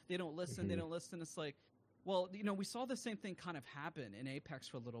well. They don't listen. They don't listen. It's like, well, we saw the same thing kind of happen in Apex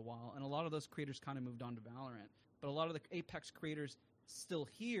for a little while, and a lot of those creators kind of moved on to Valorant. But a lot of the Apex creators still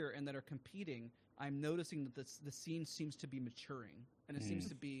here and that are competing, I'm noticing that the scene seems to be maturing, and it seems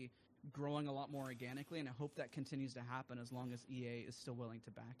to be growing a lot more organically, and I hope that continues to happen as long as EA is still willing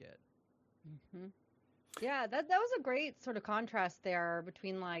to back it. Yeah, that was a great sort of contrast there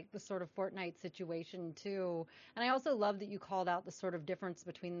between like the sort of Fortnite situation too. And I also love that you called out the sort of difference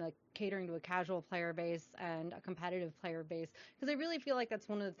between the catering to a casual player base and a competitive player base, because I really feel like that's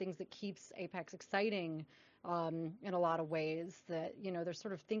one of the things that keeps Apex exciting in a lot of ways, that they're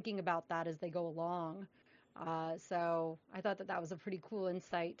sort of thinking about that as they go along. So I thought that was a pretty cool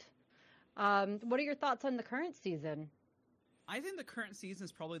insight. What are your thoughts on the current season? I think the current season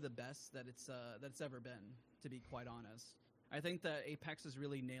is probably the best that it's ever been, to be quite honest. I think that Apex is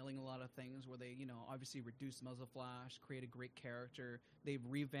really nailing a lot of things where they, obviously reduce muzzle flash, create a great character. They've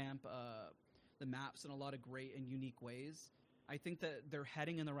revamped the maps in a lot of great and unique ways. I think that they're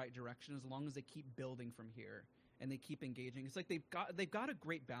heading in the right direction as long as they keep building from here and they keep engaging. It's like they've got a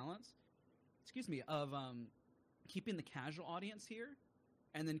great balance, of keeping the casual audience here,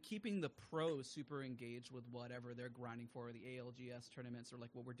 and then keeping the pros super engaged with whatever they're grinding for, the ALGS tournaments, or like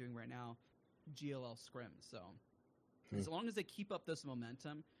what we're doing right now, GLL scrims. So as long as they keep up this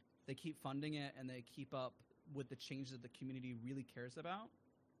momentum, they keep funding it, and they keep up with the changes that the community really cares about,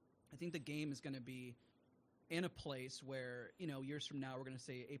 I think the game is going to be in a place where, years from now, we're going to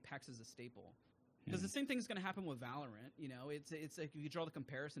say Apex is a staple. Because the same thing is going to happen with Valorant. It's like, if you draw the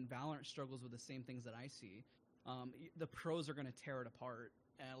comparison, Valorant struggles with the same things that I see. The pros are going to tear it apart.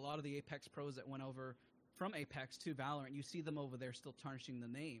 And a lot of the Apex pros that went over from Apex to Valorant, you see them over there still tarnishing the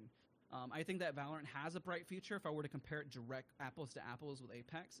name. I think that Valorant has a bright future. If I were to compare it direct apples to apples with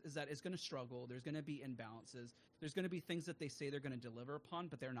Apex, is that it's going to struggle. There's going to be imbalances. There's going to be things that they say they're going to deliver upon,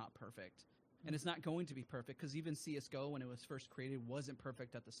 but they're not perfect. And it's not going to be perfect, because even CSGO, when it was first created, wasn't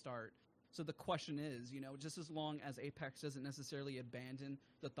perfect at the start. So the question is, just as long as Apex doesn't necessarily abandon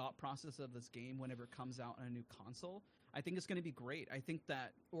the thought process of this game whenever it comes out on a new console, I think it's going to be great. I think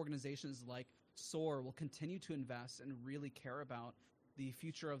that organizations like SoaR will continue to invest and really care about the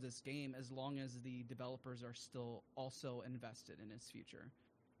future of this game as long as the developers are still also invested in its future.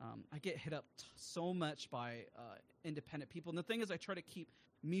 I get hit up so much by independent people. And the thing is, I try to keep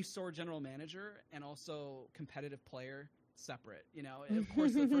me, SoaR general manager, and also competitive player separate. Of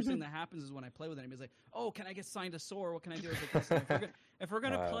course, the first thing that happens is when I play with anybody, it's like, oh, can I get signed to SoaR? What can I do? If we're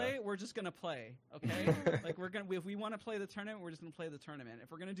gonna play, we're just gonna play, okay? Like, if we want to play the tournament, we're just gonna play the tournament. If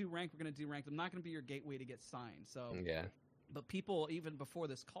we're gonna do rank, we're gonna do ranked. I'm not gonna be your gateway to get signed. So yeah. But people, even before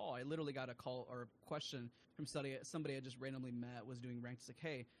this call, I literally got a call or a question from somebody I just randomly met, was doing ranked. It's like,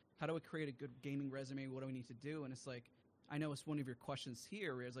 hey, how do I create a good gaming resume? What do I need to do? And it's like, I know it's one of your questions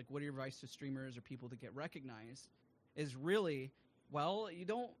here, where it's like, what are your advice to streamers or people to get recognized? Is really, well, you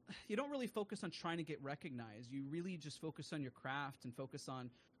don't really focus on trying to get recognized. You really just focus on your craft and focus on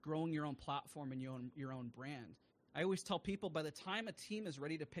growing your own platform and your own brand. I always tell people, by the time a team is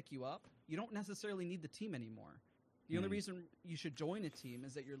ready to pick you up, you don't necessarily need the team anymore. The only reason you should join a team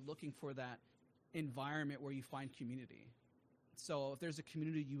is that you're looking for that environment where you find community. So if there's a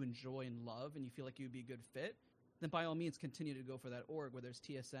community you enjoy and love and you feel like you'd be a good fit, then by all means continue to go for that org, whether it's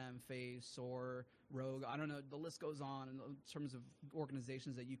TSM, FaZe, SoaR, Rogue, I don't know, the list goes on in terms of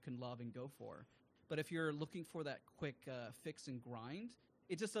organizations that you can love and go for. But if you're looking for that quick fix and grind,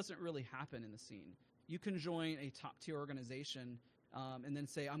 it just doesn't really happen in the scene. You can join a top-tier organization and then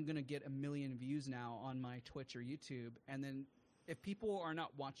say, I'm going to get 1 million views now on my Twitch or YouTube. And then if people are not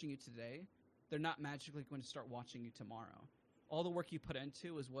watching you today, they're not magically going to start watching you tomorrow. All the work you put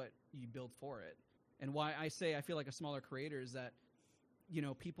into is what you build for it. And why I say I feel like a smaller creator is that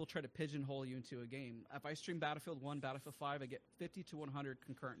people try to pigeonhole you into a game. If I stream Battlefield 1, Battlefield 5, I get 50 to 100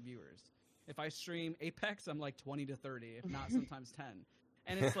 concurrent viewers. If I stream Apex, I'm like 20 to 30, if not sometimes 10.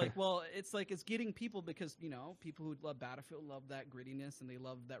 And it's like, well, it's getting people because, people who love Battlefield love that grittiness and they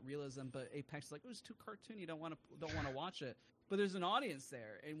love that realism. But Apex is like, it's too cartoony. Don't want to watch it. But there's an audience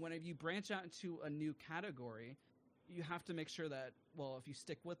there. And whenever you branch out into a new category, you have to make sure that, well, if you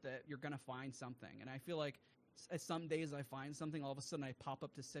stick with it, you're going to find something. And I feel like some days I find something, all of a sudden I pop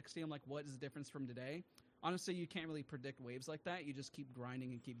up to 60. I'm like, what is the difference from today? Honestly, you can't really predict waves like that. You just keep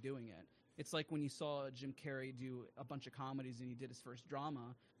grinding and keep doing it. It's like when you saw Jim Carrey do a bunch of comedies and he did his first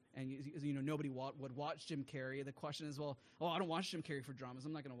drama, and nobody would watch Jim Carrey. The question is, well, I don't watch Jim Carrey for dramas.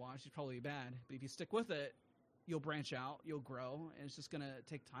 I'm not going to watch. He's probably bad. But if you stick with it, you'll branch out, you'll grow, and it's just going to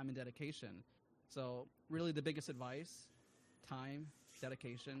take time and dedication. So really the biggest advice, time,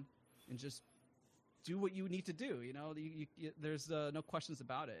 dedication, and just do what you need to do. There's no questions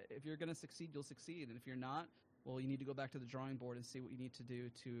about it. If you're going to succeed, you'll succeed. And if you're not, well, you need to go back to the drawing board and see what you need to do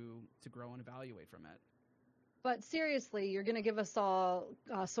to grow and evaluate from it. But seriously, you're going to give us all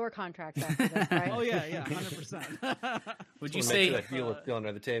SoaR contracts after this, right? Oh, yeah, 100%. Would you say that deal is still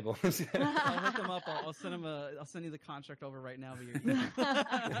under the table? I'll hook him up. I'll send you the contract over right now via email.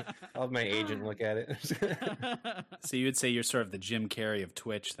 I'll have my agent look at it. So you would say you're sort of the Jim Carrey of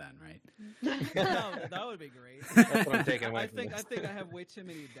Twitch then, right? No, that would be great. That's what I'm taking away from I think I have way too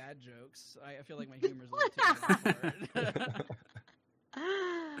many dad jokes. I feel like my humor's a little too good for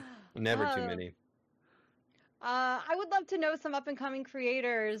it. Never too many. I would love to know some up-and-coming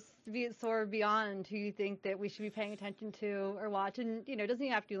creators, be it SoaR or beyond, who you think that we should be paying attention to or watch. And, it doesn't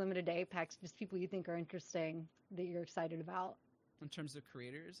even have to be limited to Apex, just people you think are interesting that you're excited about. In terms of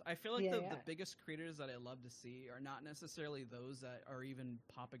creators, I feel like the biggest creators that I love to see are not necessarily those that are even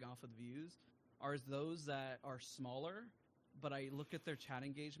popping off with views, are those that are smaller, but I look at their chat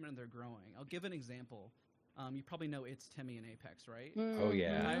engagement and they're growing. I'll give an example. You probably know It's Timmy in Apex, right? Oh,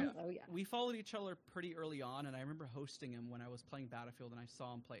 yeah. We followed each other pretty early on, and I remember hosting him when I was playing Battlefield, and I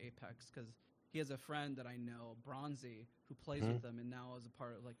saw him play Apex because he has a friend that I know, Bronzy, who plays with them and now is a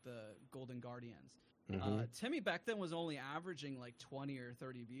part of the Golden Guardians. Timmy back then was only averaging 20 or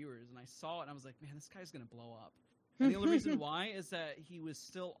 30 viewers, and I saw it, and I was like, man, this guy's going to blow up. And the only reason why is that he was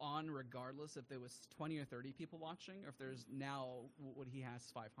still on regardless if there was 20 or 30 people watching, or if there's now what he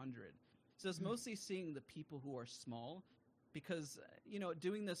has 500. So it's mostly seeing the people who are small because,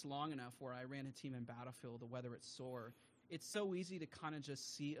 doing this long enough where I ran a team in Battlefield or whether it's SoaR, it's so easy to kind of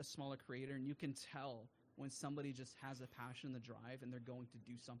just see a smaller creator and you can tell when somebody just has a passion and the drive and they're going to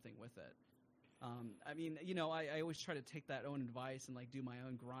do something with it. I always try to take that own advice and do my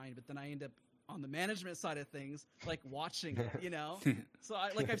own grind, but then I end up on the management side of things, watching it, So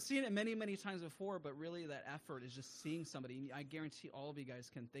I've seen it many, many times before, but really that effort is just seeing somebody. I guarantee all of you guys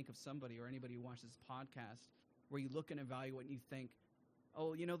can think of somebody or anybody who watches this podcast where you look and evaluate and you think,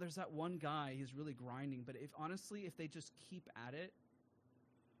 oh, there's that one guy, he's really grinding. But if they just keep at it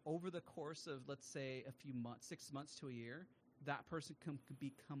over the course of, let's say, a few months, 6 months to a year, that person can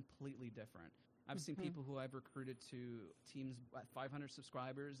be completely different. I've seen people who I've recruited to teams at 500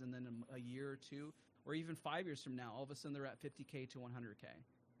 subscribers, and then a year or two, or even 5 years from now, all of a sudden they're at 50K to 100K.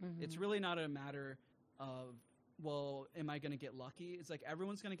 It's really not a matter of, well, am I going to get lucky? It's like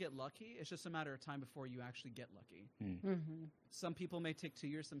everyone's going to get lucky. It's just a matter of time before you actually get lucky. Some people may take 2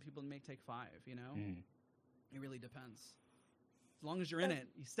 years. Some people may take 5, It really depends. As long as you're in it,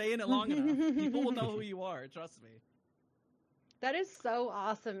 you stay in it long enough, people will know who you are. Trust me. That is so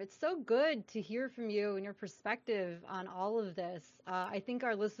awesome. It's so good to hear from you and your perspective on all of this. I think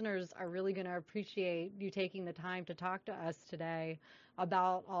our listeners are really going to appreciate you taking the time to talk to us today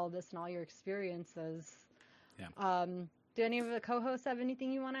about all of this and all your experiences. Yeah. Do any of the co-hosts have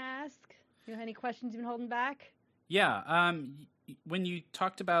anything you want to ask? Any questions you've been holding back? Yeah. When you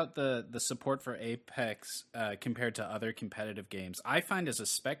talked about the support for Apex compared to other competitive games, I find as a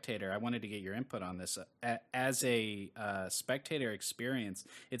spectator, I wanted to get your input on this. As a spectator experience,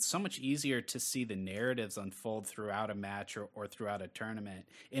 it's so much easier to see the narratives unfold throughout a match or throughout a tournament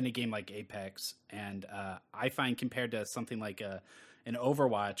in a game like Apex. And I find compared to something like an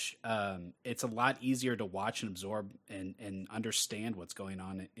Overwatch, it's a lot easier to watch and absorb and understand what's going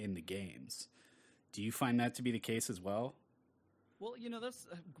on in the games. Do you find that to be the case as well? Well, I'm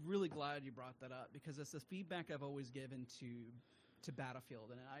really glad you brought that up because it's the feedback I've always given to Battlefield.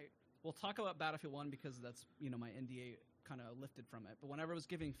 And we'll talk about Battlefield 1 because that's, my NDA kind of lifted from it. But whenever I was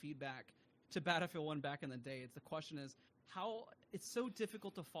giving feedback to Battlefield 1 back in the day, the question is how it's so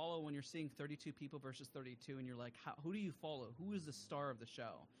difficult to follow when you're seeing 32 people versus 32 and you're like, who do you follow? Who is the star of the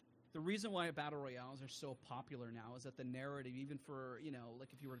show? the reason why battle royales are so popular now is that the narrative, even for, you know, like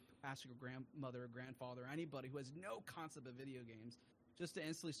if you were to ask your grandmother or grandfather or anybody who has no concept of video games, just to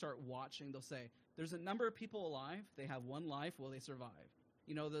instantly start watching, they'll say, there's a number of people alive, they have one life, will they survive?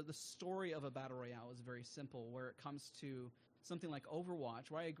 You know, the story of a battle royale is very simple where it comes to something like Overwatch,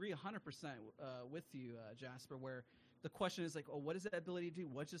 where I agree 100% with you, Jasper, where the question is like, oh, what does that ability do?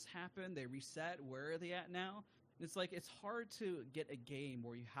 What just happened? They reset. Where are they at now? And it's like, it's hard to get a game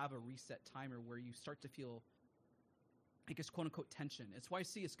where you have a reset timer where you start to feel, I guess, quote unquote, tension. It's why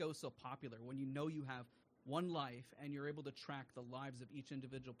CSGO is so popular, when you know you have one life and you're able to track the lives of each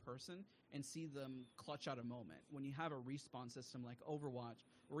individual person and see them clutch out a moment. When you have a respawn system like Overwatch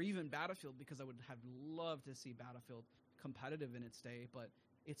or even Battlefield, because I would have loved to see Battlefield competitive in its day, but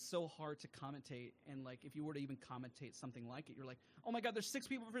it's so hard to commentate. And like, if you were to even commentate something like it, you're like, oh my god, there's 6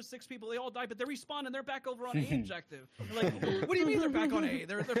 people versus 6 people, they all died, but they respawn and they're back over on A objective. You're like, what do you mean they're back on A?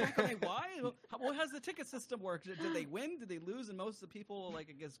 They're back on A. Why? How has the ticket system worked? Did they win? Did they lose? And most of the people, like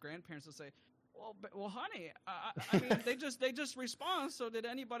I guess grandparents, will say, well, honey, I mean, they just respawn. So did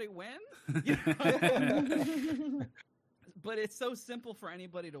anybody win? You know? But it's so simple for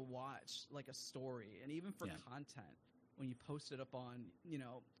anybody to watch, like a story, and even for content. When you post it up on, you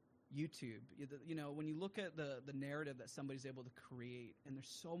know, YouTube, you know, when you look at the narrative that somebody's able to create, and there's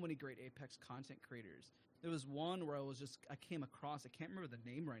so many great Apex content creators. There was one where I came across, I can't remember the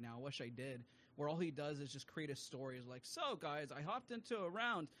name right now, I wish I did, where all he does is just create a story. He's like, so guys, I hopped into a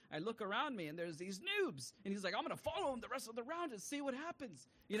round, I look around me and there's these noobs, and he's like, I'm going to follow him the rest of the round and see what happens.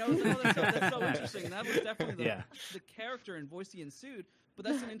 You know, that's so interesting. And that was definitely the character and voice he ensued, but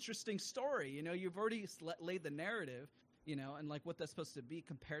that's an interesting story. You know, you've already laid the narrative, you know, and like what that's supposed to be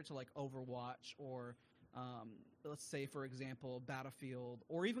compared to like Overwatch or let's say, for example, Battlefield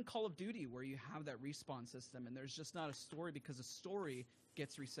or even Call of Duty, where you have that respawn system and there's just not a story because a story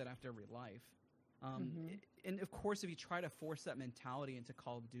gets reset after every life. And of course, if you try to force that mentality into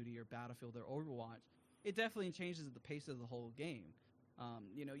Call of Duty or Battlefield or Overwatch, it definitely changes the pace of the whole game.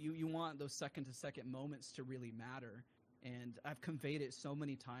 You know, you want those second-to-second moments to really matter. And I've conveyed it so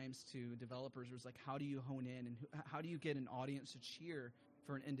many times to developers. It was like, how do you hone in and how do you get an audience to cheer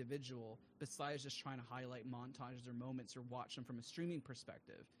for an individual besides just trying to highlight montages or moments or watch them from a streaming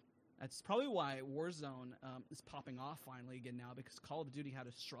perspective? That's probably why Warzone is popping off finally again now, because Call of Duty had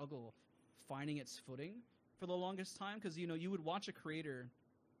a struggle finding its footing for the longest time. Because, you know, you would watch a creator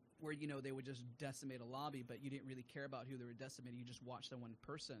where, you know, they would just decimate a lobby, but you didn't really care about who they were decimating. You just watched that one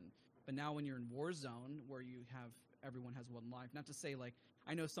person. But now when you're in Warzone, where you have everyone has one life, not to say, like,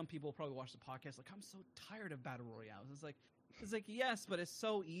 I know some people probably watch the podcast like, I'm so tired of battle royales. It's like yes, but it's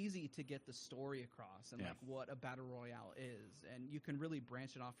so easy to get the story across and like what a battle royale is, and you can really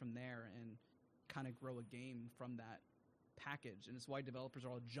branch it off from there and kind of grow a game from that package. And it's why developers are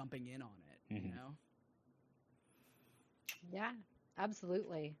all jumping in on it. You know? Yeah,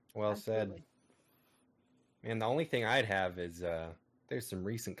 absolutely. Well said. Man, the only thing I'd have is there's some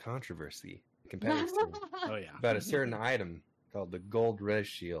recent controversy competitive scene about a certain item called the gold res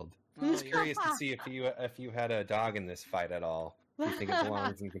shield. I'm just curious to see if you had a dog in this fight at all. Do you think it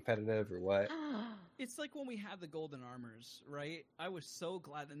belongs in competitive or what? It's like when we had the golden armors, right? I was so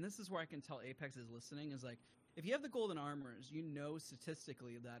glad, and this is where I can tell Apex is listening, is like, if you have the golden armors, you know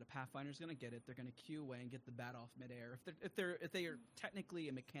statistically that a Pathfinder's going to get it. They're going to queue away and get the bat off midair. If they are technically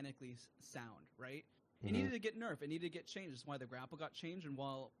and mechanically sound, right? It needed to get nerfed. It needed to get changed. That's why the grapple got changed. And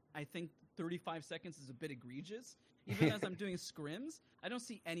while I think 35 seconds is a bit egregious, even as I'm doing scrims, I don't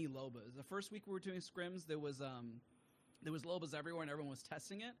see any Lobas. The first week we were doing scrims, there was Lobas everywhere, and everyone was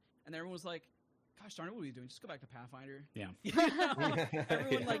testing it. And everyone was like, gosh darn it, what are we doing? Just go back to Pathfinder. Yeah. You know?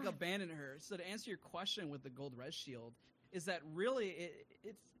 Everyone like abandoned her. So to answer your question with the gold res shield, is that really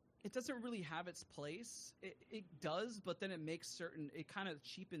it doesn't really have its place. It does, but then it kind of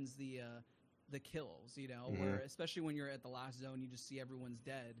cheapens the kills, you know, where especially when you're at the last zone, you just see everyone's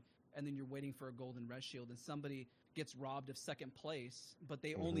dead, and then you're waiting for a golden res shield, and somebody gets robbed of second place, but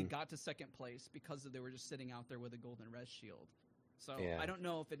they only got to second place because they were just sitting out there with a golden res shield. So I don't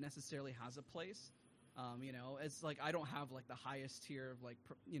know if it necessarily has a place. You know, it's like I don't have like the highest tier of like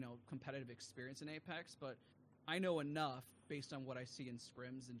you know, competitive experience in Apex, but I know enough based on what I see in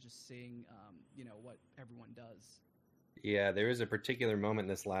scrims and just seeing you know, what everyone does. Yeah, there was a particular moment in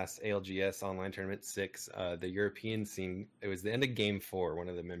this last ALGS Online Tournament 6, the European scene, it was the end of Game 4, one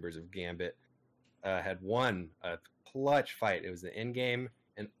of the members of Gambit had won a clutch fight. It was the end game,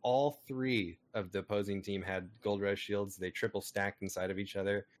 and all three of the opposing team had gold res shields. They triple stacked inside of each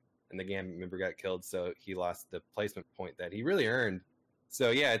other, and the Gambit member got killed, so he lost the placement point that he really earned.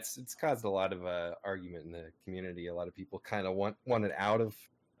 So yeah, it's caused a lot of argument in the community. A lot of people kind of wanted out of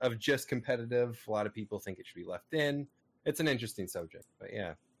of just competitive. A lot of people think it should be left in. It's an interesting subject, but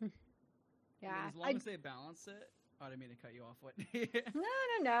yeah. Yeah. As long as they balance it. I didn't mean to cut you off. What?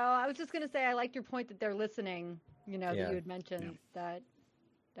 No. I was just gonna say I liked your point that they're listening. That Yeah. you had mentioned that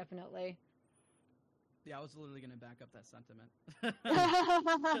definitely. Yeah, I was literally going to back up that sentiment.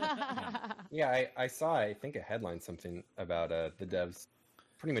 Yeah, I saw, I think, a headline something about the devs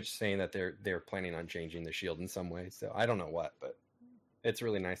pretty much saying that they're planning on changing the shield in some way. So I don't know what, but it's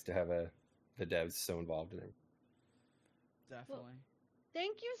really nice to have the devs so involved in it. Definitely.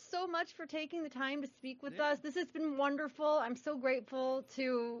 Thank you so much for taking the time to speak with Yeah. us. This has been wonderful. I'm so grateful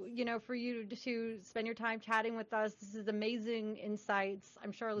to, for you to spend your time chatting with us. This is amazing insights.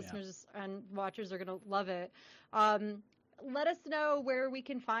 I'm sure our listeners and watchers are going to love it. Let us know where we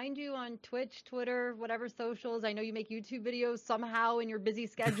can find you on Twitch, Twitter, whatever socials. I know you make YouTube videos somehow in your busy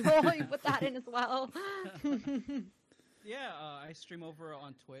schedule. You put that in as well. Yeah, I stream over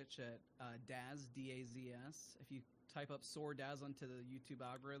on Twitch at Dazz, D-A-Z-S. If you type up SoaR Dazs onto the YouTube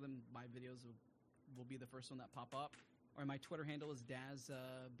algorithm, my videos will be the first one that pop up. Or my Twitter handle is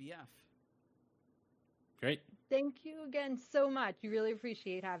DazBF. Great. Thank you again so much. We really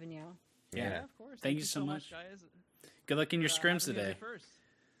appreciate having you. Yeah. Of course. Thank you so much. guys. Good luck in your scrims having me today. as a first.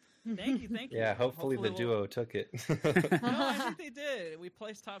 Thank you. Yeah, hopefully the we'll- duo took it. No, I think they did. We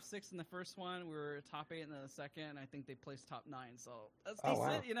placed top 6 in the first one. We were top 8 in the second. I think they placed top 9. So that's Oh,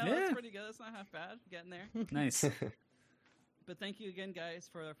 decent. wow. That's Yeah. pretty good. That's not half bad. Getting there. Nice. But thank you again, guys,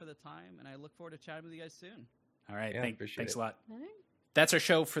 for the time, and I look forward to chatting with you guys soon. All right. Yeah, appreciate Thanks it. a lot. All right. That's our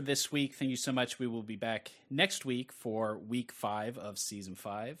show for this week. Thank you so much. We will be back next week for week 5 of season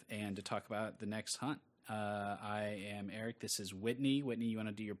 5 and to talk about the next hunt. I am Eric. This is Whitney. Whitney, you want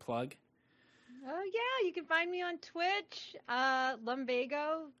to do your plug? Oh, yeah. You can find me on Twitch,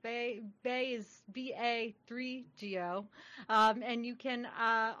 Lumbago. Bay is BA3GO. And you can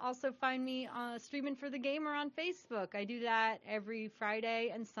also find me streaming for the gamer on Facebook. I do that every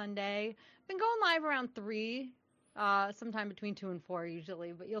Friday and Sunday. Been going live around 3, sometime between 2 and 4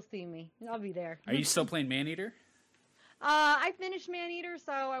 usually, but you'll see me. I'll be there. Are you still playing Maneater? I finished Maneater,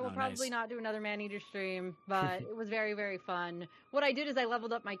 so I will Oh, probably nice. not do another Maneater stream, but it was very, very fun. What I did is I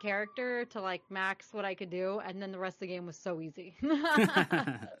leveled up my character to like max what I could do, and then the rest of the game was so easy.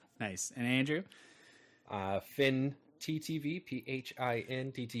 Nice. And Andrew? Finn TTV,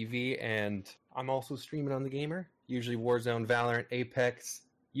 PHIN TTV, and I'm also streaming on the gamer. Usually Warzone, Valorant, Apex,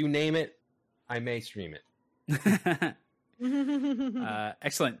 you name it, I may stream it.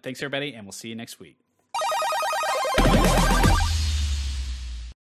 Excellent. Thanks, everybody, and we'll see you next week.